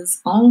in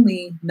his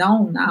only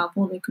known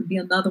novel, there could be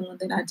another one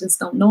that I just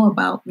don't know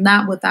about,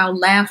 Not Without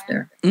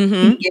Laughter.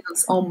 He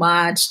gives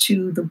homage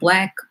to the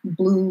Black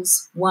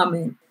blues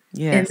woman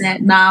in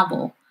that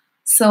novel.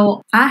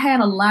 So I had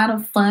a lot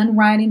of fun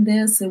writing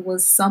this. It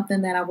was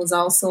something that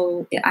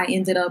I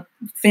ended up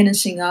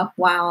finishing up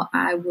while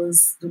I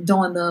was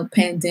doing the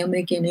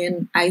pandemic and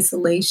in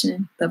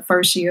isolation, the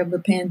first year of the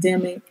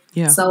pandemic.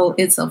 Yeah. So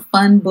it's a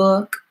fun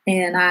book.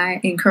 And I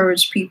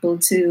encourage people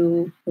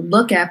to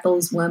look at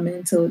those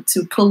women, to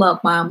pull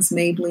up Moms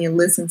Mabley and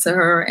listen to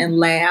her and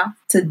laugh,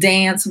 to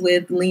dance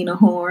with Lena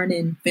Horne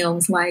in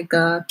films like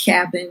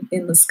Cabin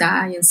in the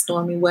Sky and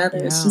Stormy Weather.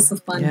 Yeah. It's just a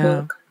fun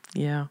book.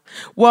 Yeah.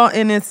 Well,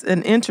 and it's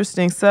an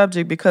interesting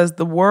subject because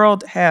the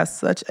world has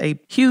such a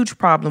huge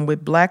problem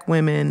with Black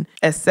women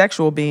as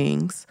sexual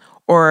beings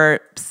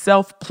or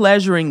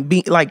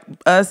self-pleasuring, like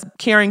us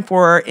caring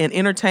for and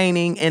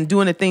entertaining and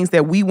doing the things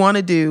that we want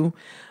to do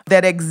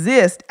that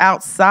exist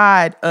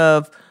outside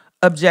of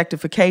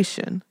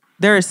objectification.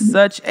 There is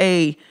such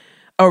a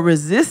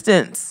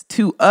resistance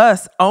to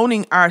us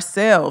owning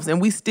ourselves. And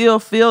we still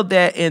feel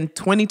that in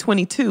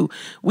 2022.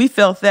 We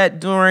felt that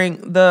during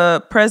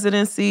the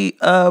presidency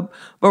of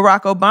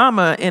Barack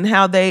Obama and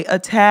how they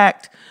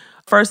attacked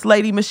First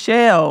Lady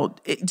Michelle.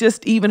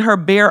 Just even her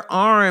bare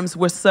arms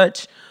were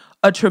such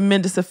a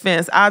tremendous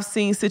offense. I've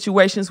seen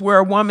situations where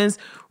a woman's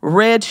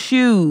red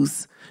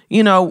shoes,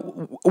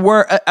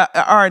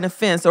 are an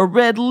offense, or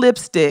red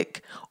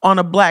lipstick on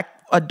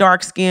a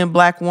dark-skinned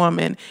Black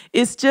woman.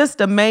 It's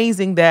just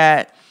amazing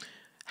that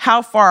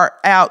how far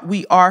out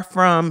we are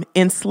from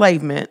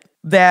enslavement,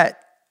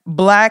 that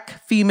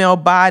Black female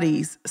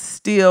bodies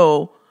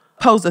still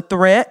pose a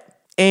threat,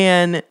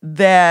 and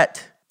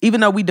that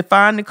even though we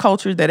define the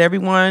culture that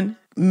everyone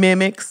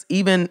mimics,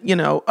 even,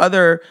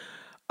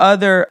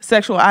 other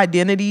sexual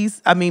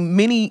identities. I mean,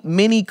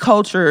 many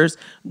cultures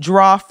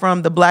draw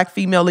from the Black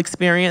female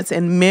experience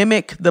and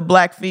mimic the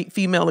Black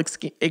female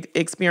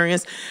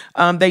experience.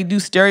 They do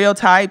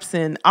stereotypes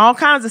and all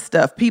kinds of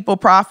stuff. People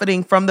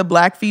profiting from the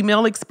Black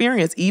female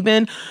experience,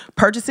 even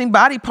purchasing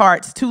body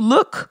parts to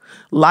look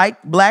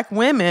like Black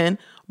women.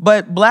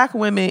 But Black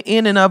women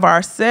in and of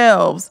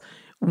ourselves,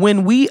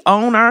 when we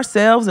own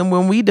ourselves and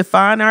when we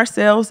define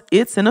ourselves,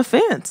 it's an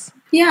offense.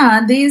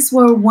 Yeah, these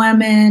were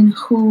women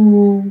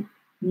who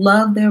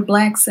love their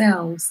Black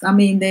selves. I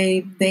mean,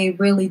 they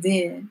really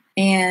did.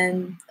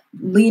 And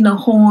Lena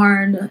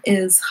Horne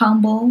is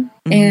humble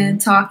and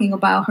talking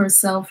about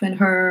herself and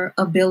her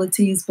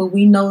abilities, but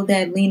we know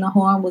that Lena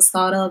Horne was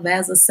thought of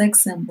as a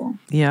sex symbol.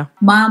 Yeah.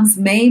 Moms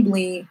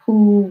Mabley,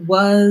 who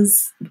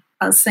was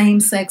a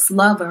same-sex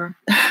lover,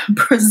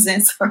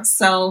 presents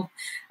herself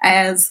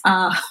as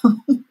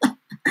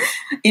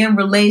in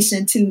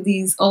relation to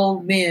these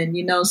old men.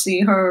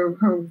 Her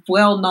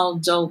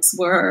well-known jokes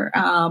were,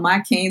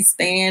 I can't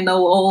stand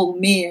no old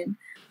men.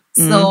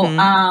 So,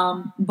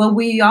 but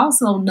we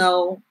also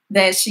know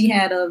that she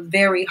had a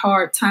very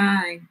hard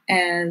time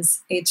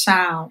as a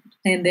child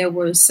and there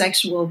were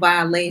sexual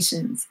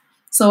violations.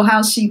 So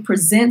how she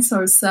presents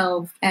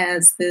herself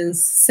as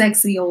this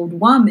sexy old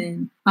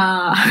woman,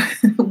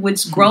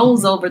 which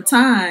grows over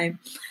time,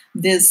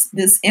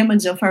 this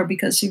image of her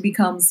because she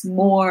becomes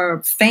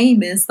more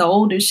famous the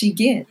older she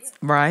gets.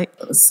 Right.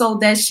 So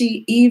that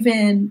she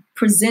even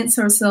presents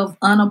herself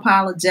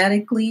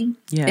unapologetically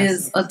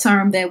is a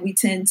term that we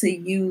tend to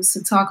use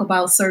to talk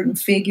about certain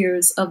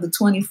figures of the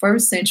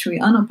 21st century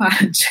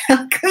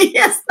unapologetically.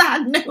 It's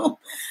not new.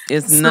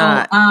 It's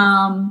not.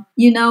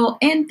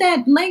 And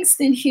that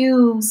Langston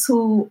Hughes,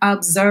 who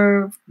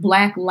observed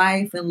Black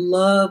life and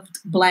loved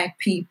Black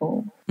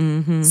people,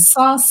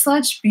 saw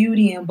such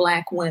beauty in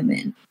Black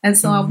women. And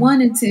so I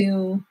wanted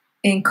to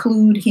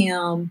include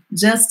him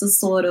just to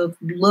sort of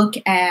look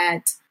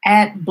at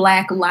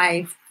Black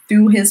life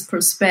through his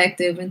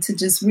perspective and to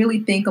just really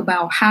think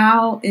about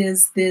how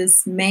is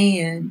this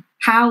man,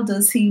 how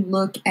does he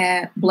look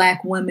at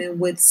Black women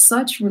with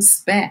such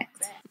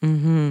respect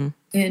and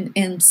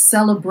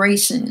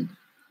celebration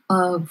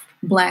of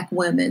Black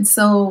women.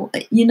 So,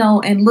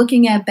 and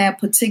looking at that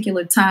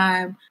particular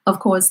time, of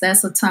course,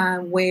 that's a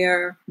time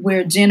where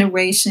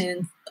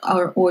generation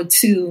or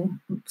two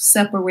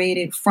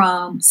separated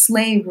from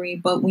slavery,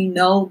 but we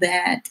know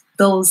that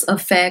those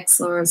effects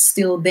are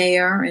still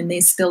there and they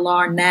still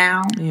are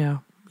now. Yeah.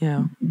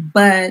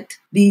 But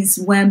these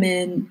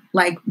women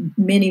like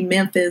Minnie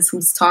Memphis,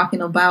 who's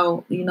talking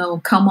about,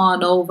 come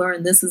on over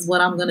and this is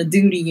what I'm going to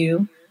do to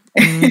you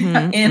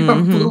in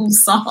her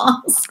blues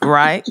songs.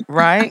 Right.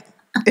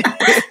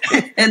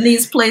 And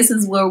these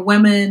places where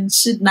women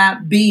should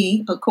not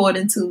be,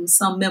 according to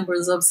some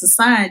members of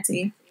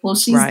society. Well,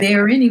 she's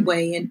there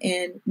anyway,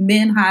 and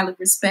men highly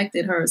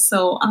respected her.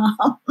 So,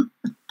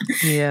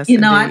 yes,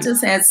 I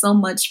just had so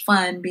much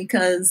fun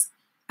because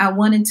I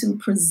wanted to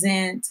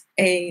present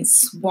a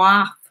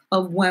swath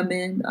of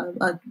women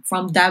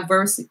from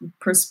diverse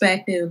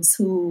perspectives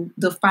who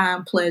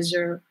define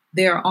pleasure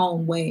their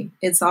own way.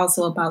 It's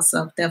also about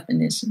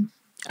self-definition.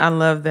 I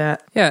love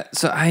that. Yeah,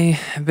 so I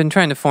have been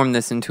trying to form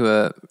this into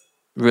a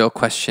real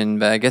question,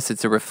 but I guess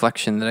it's a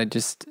reflection that I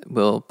just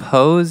will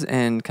pose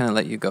and kind of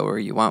let you go where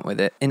you want with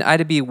it. In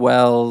Ida B.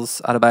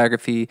 Wells'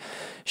 autobiography,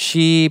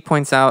 she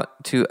points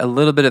out to a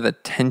little bit of a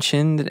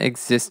tension that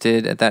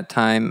existed at that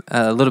time,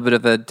 a little bit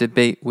of a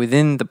debate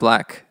within the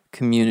Black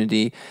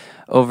community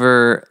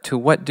over to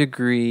what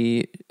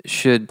degree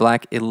should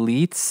Black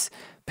elites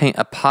paint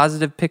a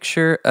positive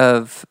picture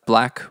of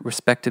Black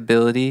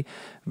respectability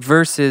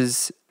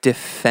versus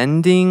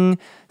defending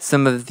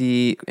some of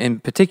the, in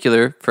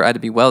particular for Ida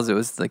B. Wells, it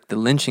was like the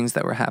lynchings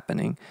that were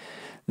happening.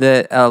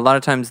 That a lot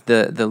of times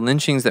the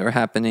lynchings that were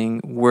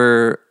happening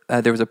were,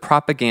 there was a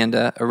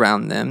propaganda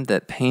around them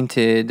that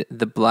painted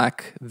the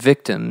Black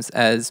victims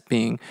as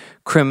being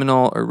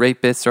criminal or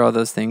rapists or all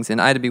those things.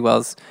 And Ida B.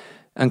 Wells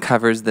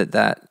uncovers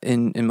that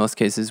in most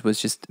cases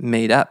was just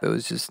made up. It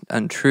was just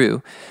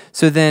untrue.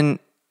 So then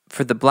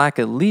for the Black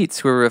elites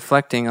who were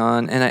reflecting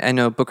on, and I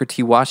know Booker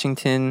T.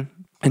 Washington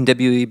and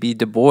W.E.B.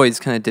 Du Bois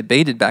kind of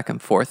debated back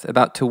and forth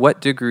about to what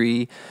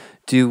degree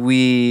do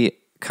we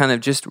kind of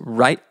just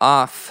write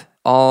off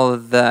all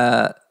of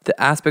the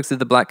aspects of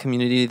the Black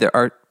community that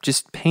are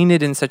just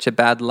painted in such a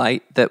bad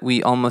light that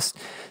we almost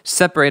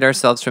separate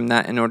ourselves from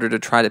that in order to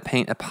try to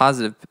paint a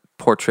positive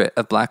portrait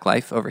of Black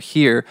life over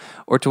here,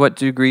 or to what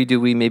degree do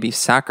we maybe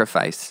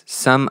sacrifice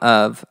some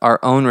of our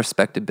own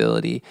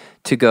respectability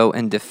to go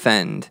and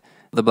defend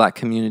the Black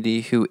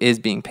community who is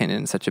being painted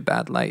in such a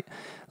bad light?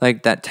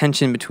 Like that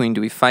tension between,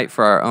 do we fight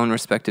for our own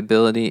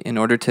respectability in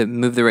order to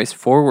move the race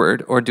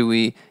forward, or do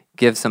we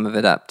give some of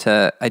it up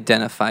to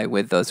identify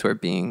with those who are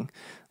being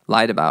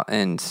lied about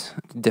and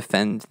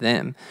defend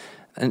them?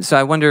 And so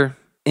I wonder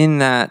in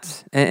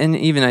that, and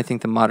even I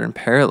think the modern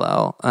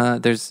parallel,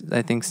 there's,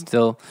 I think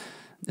still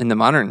in the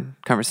modern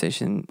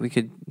conversation, we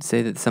could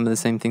say that some of the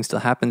same thing still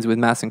happens with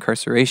mass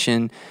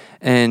incarceration,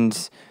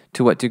 and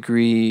to what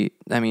degree,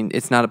 I mean,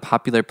 it's not a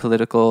popular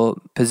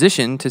political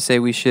position to say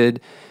we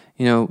should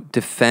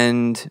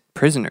defend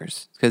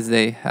prisoners because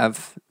they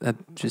have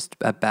just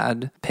a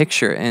bad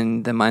picture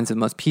in the minds of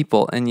most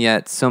people. And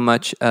yet so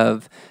much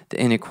of the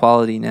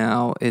inequality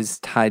now is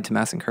tied to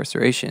mass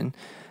incarceration.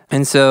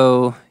 And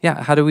so,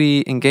 how do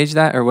we engage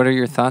that? Or what are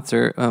your thoughts?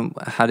 Or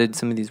how did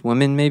some of these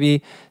women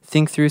maybe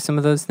think through some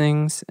of those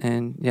things?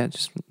 And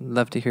just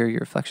love to hear your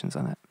reflections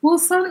on that. Well,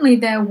 certainly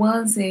there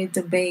was a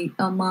debate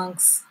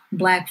amongst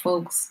Black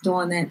folks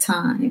during that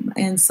time.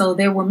 And so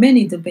there were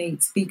many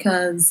debates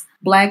because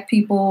Black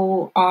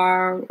people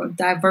are a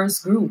diverse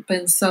group.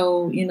 And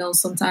so,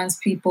 sometimes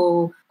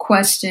people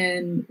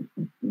question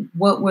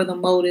what were the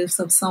motives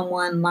of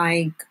someone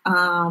like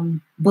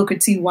Booker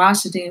T.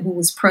 Washington, who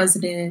was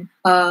president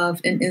of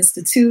an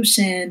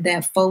institution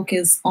that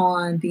focused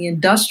on the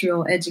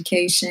industrial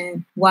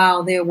education,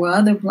 while there were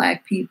other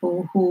Black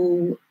people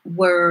who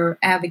were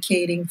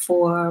advocating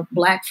for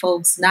Black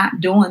folks not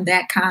doing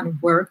that kind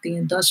of work, the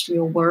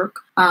industrial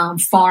work,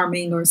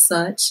 farming or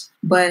such,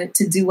 but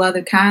to do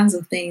other kinds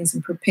of things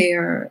and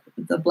prepare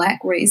the Black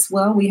race.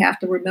 Well, we have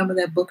to remember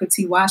that Booker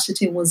T.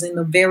 Washington was in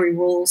the very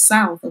rural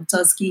South of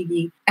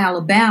Tuskegee,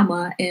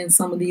 Alabama, and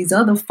some of these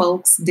other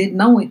folks didn't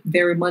know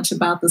very much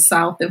about the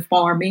South and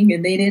farming,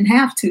 and they didn't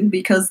have to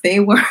because they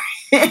were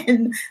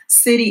in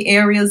city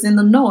areas in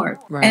the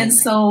North. Right. And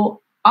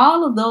so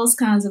all of those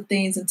kinds of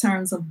things in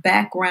terms of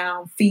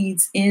background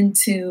feeds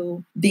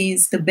into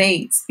these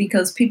debates,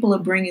 because people are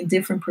bringing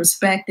different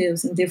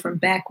perspectives and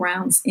different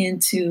backgrounds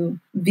into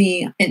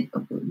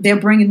they're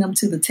bringing them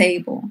to the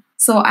table.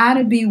 So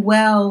Ida B.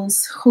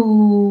 Wells,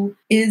 who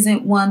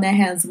isn't one that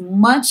has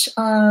much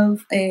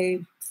of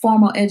a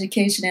formal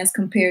education as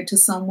compared to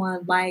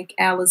someone like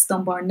Alice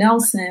Dunbar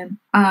Nelson,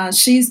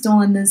 she's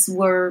doing this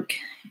work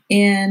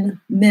in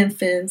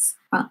Memphis,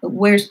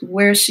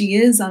 where she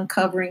is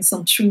uncovering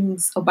some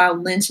truths about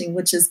lynching,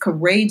 which is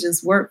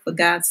courageous work, for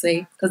God's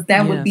sake, because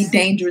that would be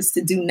dangerous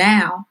to do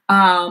now.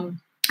 And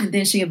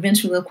then she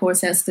eventually, of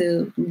course, has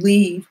to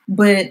leave.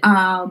 But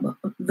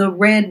the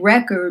Red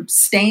Record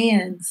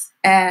stands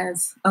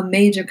as a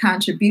major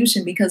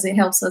contribution because it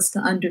helps us to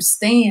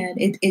understand.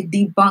 It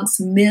debunks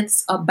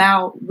myths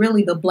about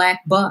really the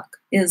black buck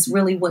is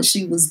really what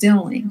she was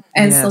doing.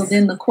 And so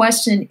then the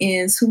question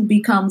is, who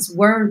becomes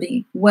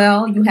worthy?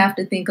 Well, you have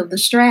to think of the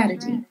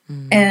strategy.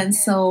 And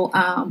so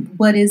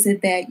what is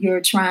it that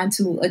you're trying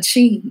to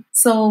achieve?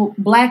 So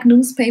black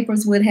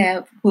newspapers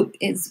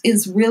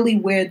is really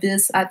where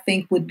this, I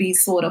think, would be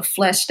sort of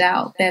fleshed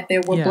out, that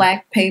there were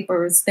black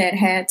papers that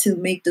had to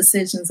make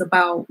decisions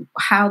about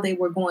how they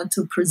were going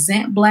to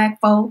present black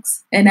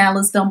folks. And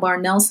Alice Dunbar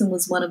Nelson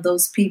was one of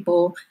those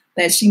people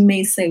that she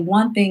may say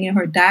one thing in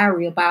her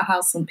diary about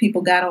how some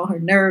people got on her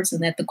nerves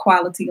and that the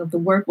quality of the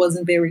work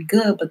wasn't very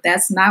good, but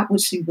that's not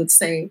what she would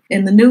say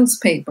in the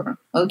newspaper.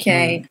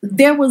 Okay.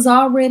 There was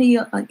already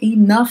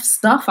enough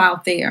stuff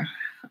out there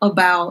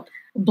about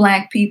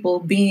black people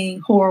being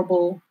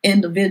horrible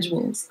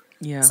individuals.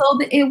 Yeah. So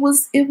it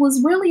was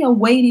really a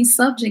weighty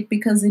subject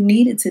because it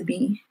needed to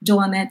be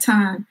during that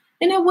time.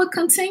 And it would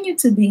continue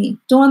to be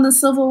during the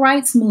civil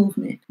rights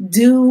movement.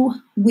 Do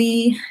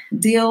we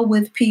deal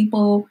with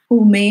people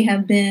who may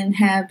have been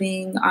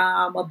having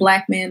a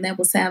black man that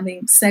was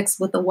having sex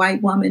with a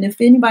white woman?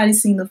 If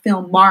anybody's seen the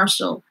film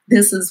Marshall,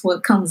 this is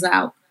what comes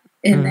out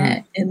in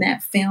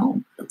that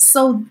film.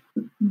 So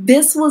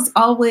this was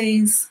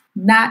always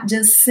not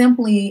just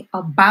simply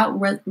about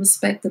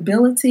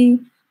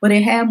respectability, but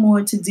it had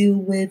more to do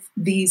with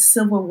the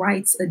civil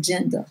rights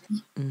agenda.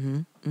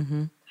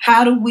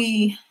 How do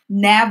we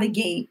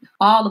navigate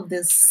all of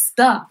this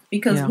stuff?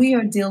 Because we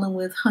are dealing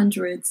with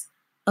hundreds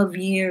of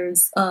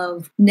years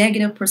of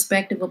negative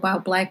perspective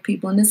about black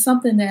people. And it's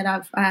something that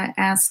I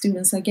asked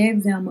students. I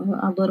gave them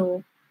a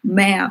little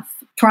math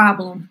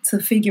problem to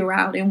figure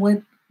out. And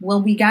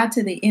when we got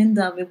to the end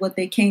of it, what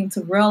they came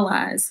to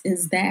realize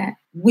is that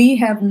we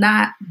have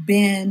not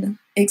been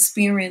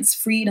experienced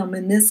freedom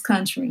in this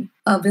country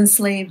of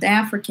enslaved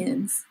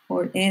Africans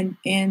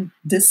and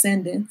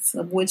descendants,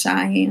 of which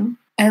I am,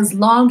 as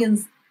long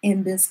as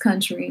in this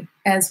country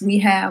as we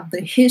have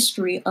the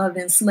history of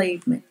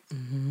enslavement.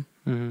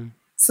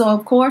 So,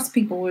 of course,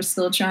 people were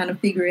still trying to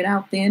figure it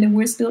out then, and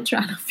we're still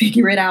trying to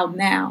figure it out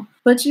now.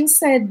 But you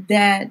said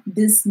that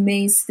this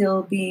may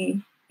still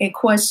be a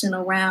question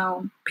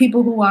around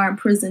people who are in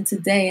prison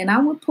today. And I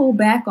would pull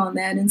back on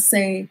that and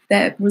say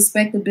that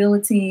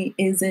respectability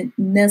isn't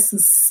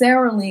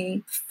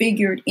necessarily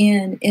figured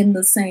in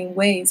the same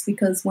ways.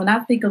 Because when I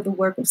think of the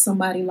work of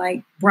somebody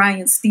like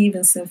Bryan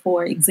Stevenson,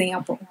 for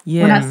example,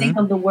 when I think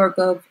of the work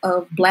of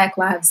Black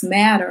Lives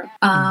Matter,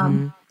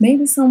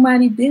 maybe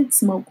somebody did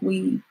smoke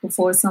weed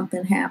before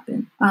something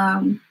happened.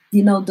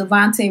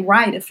 Devontae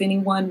Wright, if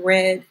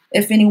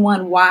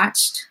anyone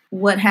watched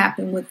what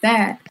happened with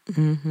that,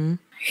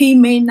 he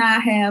may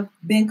not have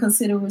been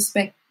considered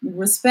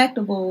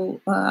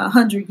respectable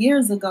 100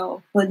 years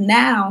ago, but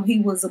now he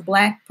was a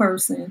black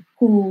person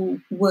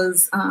who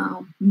was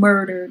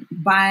murdered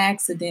by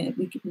accident.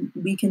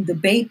 We can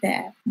debate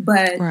that,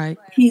 but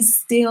he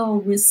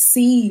still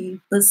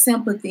received the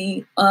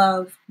sympathy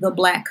of the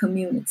black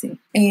community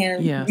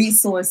and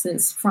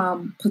resources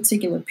from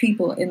particular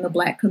people in the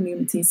black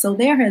community. So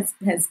there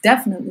has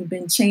definitely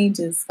been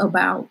changes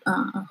about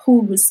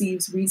who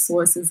receives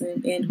resources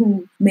and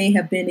who may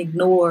have been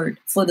ignored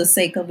for the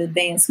sake of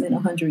advancement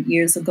 100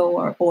 years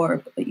ago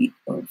or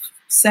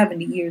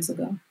 70 years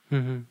ago.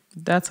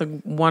 That's a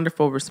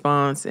wonderful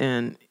response.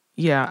 And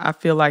I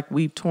feel like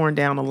we've torn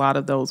down a lot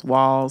of those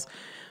walls,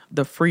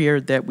 the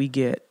freer that we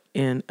get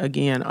in,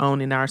 again,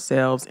 owning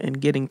ourselves and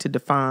getting to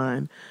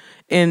define,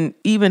 and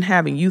even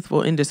having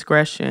youthful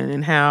indiscretion,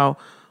 and how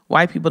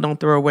white people don't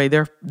throw away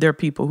their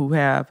people who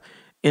have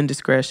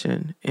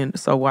indiscretion. And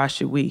so why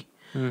should we?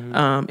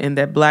 And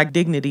that black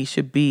dignity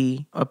should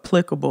be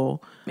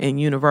applicable and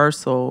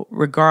universal,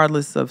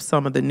 regardless of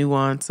some of the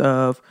nuance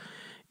of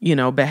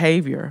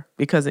behavior,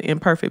 because an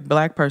imperfect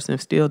black person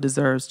still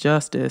deserves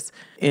justice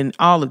in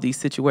all of these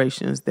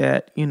situations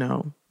that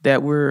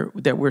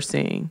we're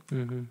seeing.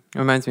 It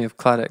reminds me of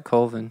Claudette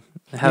Colvin,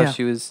 how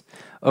she was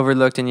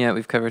overlooked, and yet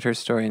we've covered her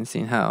story and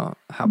seen how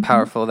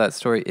powerful that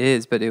story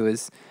is. But it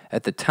was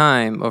at the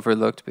time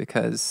overlooked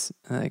because,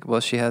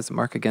 she has a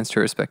mark against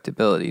her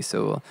respectability,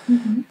 so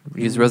we'll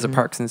use Rosa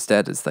Parks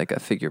instead as like a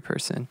figure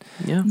person.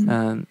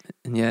 And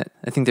yet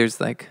I think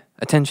there's like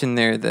a tension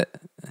there that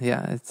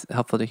it's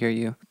helpful to hear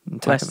you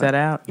flesh that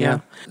out.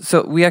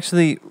 So we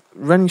actually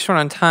running short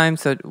on time,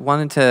 so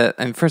wanted to,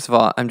 and first of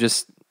all, I'm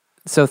just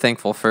so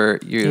thankful for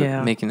you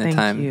making the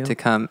time to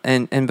come.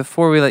 And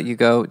before we let you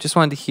go, just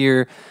wanted to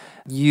hear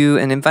you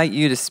and invite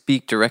you to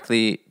speak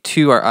directly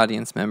to our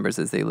audience members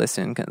as they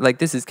listen. Like,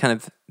 this has kind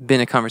of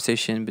been a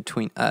conversation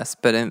between us,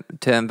 but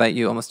to invite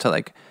you almost to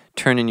like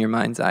turn in your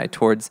mind's eye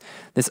towards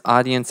this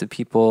audience of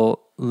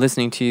people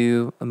listening to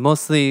you,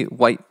 mostly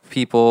white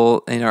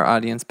people in our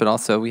audience, but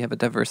also we have a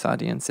diverse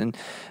audience. And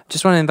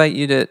just want to invite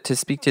you to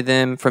speak to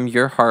them from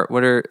your heart.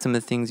 What are some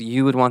of the things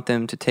you would want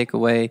them to take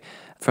away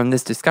from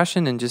this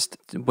discussion, and just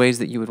ways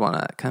that you would want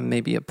to kind of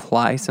maybe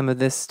apply some of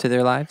this to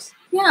their lives?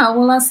 Yeah,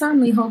 well, I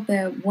certainly hope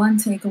that one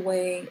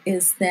takeaway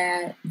is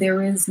that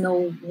there is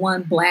no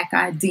one Black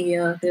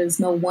idea. There's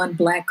no one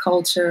Black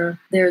culture.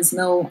 There's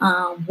no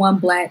one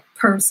Black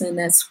person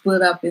that's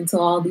split up into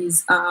all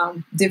these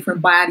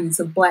different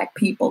bodies of Black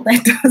people.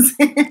 That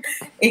doesn't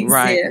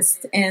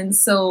exist. Right. And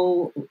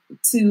so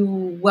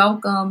to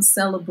welcome,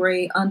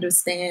 celebrate,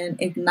 understand,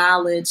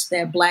 acknowledge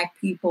that Black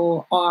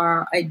people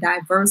are a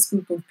diverse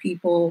group of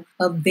people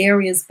of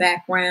various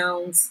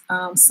backgrounds.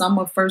 Some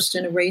are first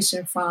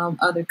generation from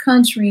other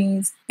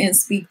countries and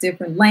speak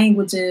different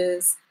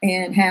languages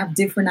and have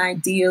different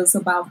ideas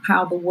about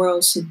how the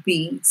world should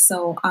be.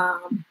 So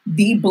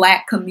the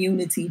Black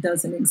community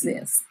doesn't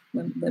exist.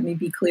 Let me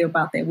be clear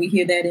about that. We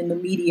hear that in the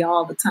media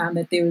all the time,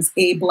 that there is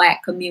a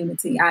Black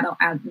community.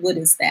 What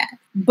is that?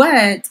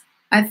 But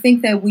I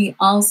think that we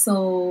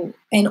also,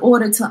 in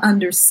order to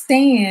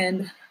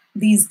understand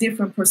these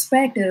different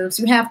perspectives,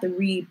 you have to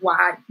read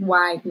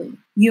widely.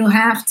 You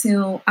have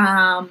to,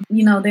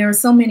 there are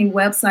so many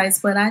websites,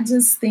 but I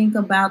just think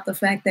about the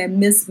fact that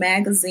Miss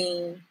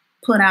Magazine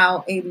put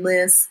out a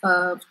list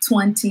of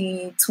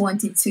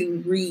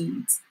 2022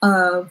 reads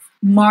of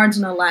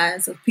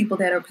people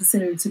that are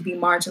considered to be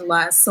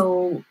marginalized.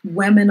 So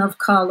women of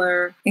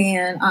color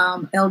and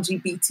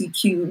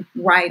LGBTQ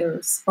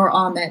writers are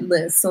on that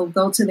list. So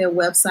go to their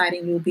website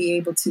and you'll be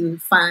able to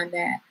find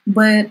that.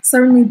 But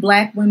certainly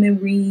Black Women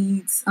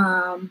Reads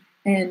and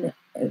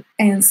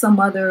some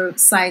other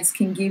sites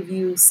can give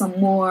you some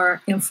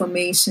more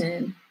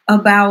information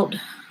about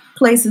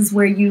places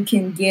where you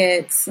can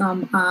get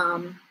some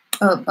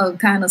a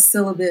kind of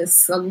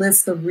syllabus, a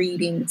list of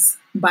readings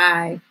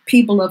by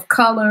people of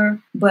color,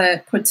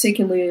 but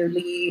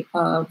particularly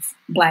of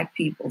Black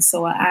people.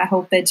 So I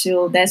hope that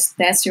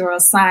that's your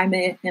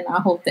assignment, and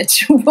I hope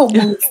that you will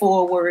move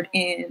forward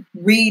in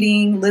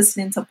reading,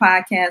 listening to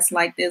podcasts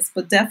like this,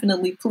 but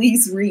definitely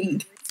please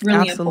read. It's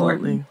really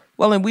important.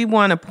 Well, and we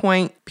want to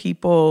point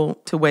people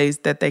to ways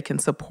that they can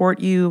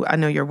support you. I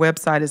know your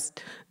website is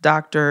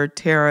Dr.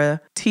 Tara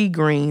T.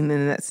 Green,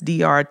 and that's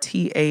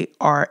DrTarat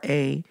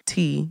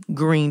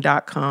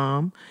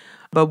Green.com.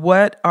 But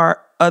what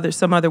are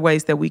some other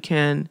ways that we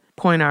can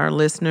point our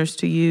listeners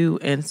to you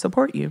and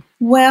support you?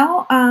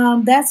 Well,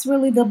 that's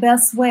really the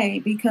best way,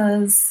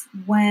 because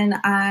when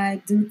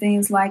I do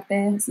things like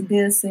this,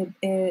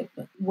 it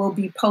will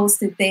be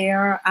posted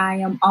there. I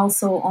am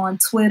also on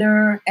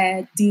Twitter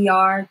at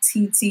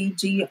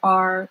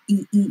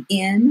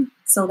DrTTGreen.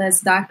 So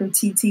that's Dr.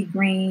 T.T.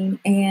 Green.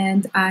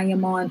 And I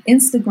am on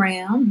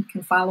Instagram. You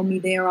can follow me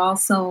there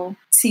also,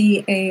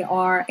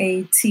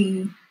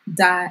 TARAT.GREEN.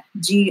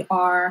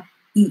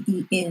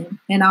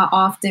 And I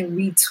often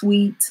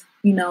retweet,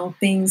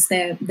 things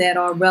that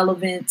are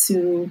relevant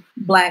to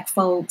Black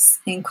folks,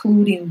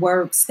 including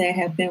works that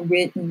have been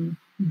written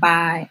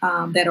by,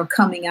 that are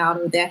coming out,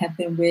 or that have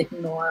been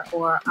written or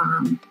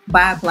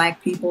by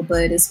Black people,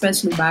 but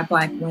especially by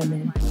Black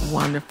women.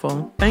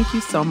 Wonderful. Thank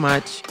you so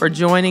much for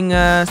joining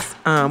us.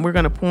 We're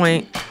going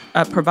to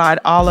provide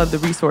all of the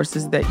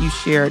resources that you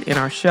shared in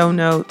our show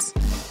notes.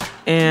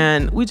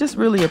 And we just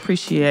really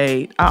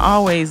appreciate, I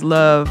always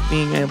love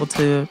being able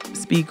to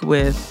speak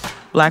with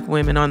Black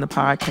women on the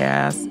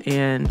podcast,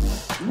 and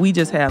we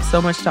just have so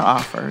much to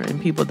offer,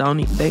 and people don't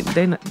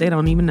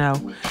even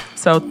know.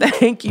 So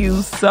thank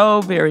you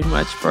so very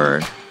much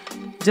for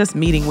just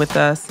meeting with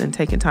us and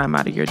taking time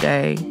out of your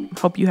day.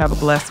 Hope you have a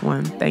blessed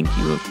one. Thank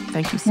you.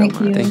 Thank you so much.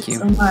 Thank you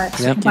so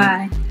much. Yep.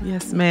 Bye.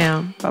 Yes,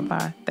 ma'am.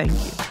 Bye-bye. Thank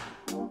you.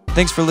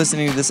 Thanks for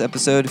listening to this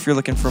episode. If you're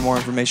looking for more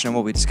information on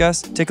what we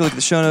discussed, take a look at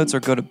the show notes or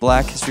go to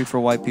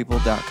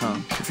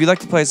blackhistoryforwhitepeople.com. If you'd like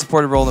to play a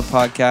supportive role in the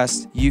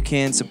podcast, you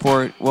can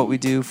support what we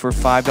do for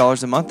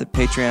 $5 a month at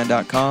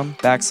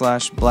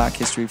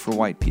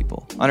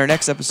patreon.com/blackhistoryforwhitepeople. On our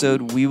next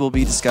episode, we will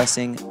be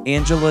discussing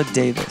Angela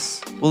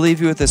Davis. We'll leave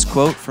you with this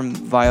quote from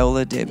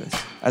Viola Davis.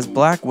 As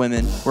Black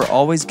women, we're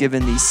always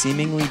given these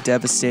seemingly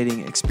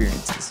devastating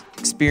experiences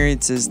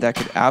that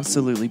could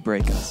absolutely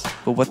break us.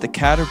 But what the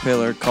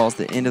caterpillar calls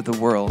the end of the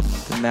world,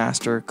 the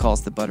master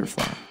calls the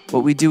butterfly.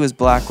 What we do as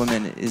Black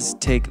women is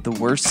take the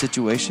worst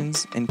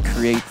situations and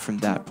create from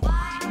that point.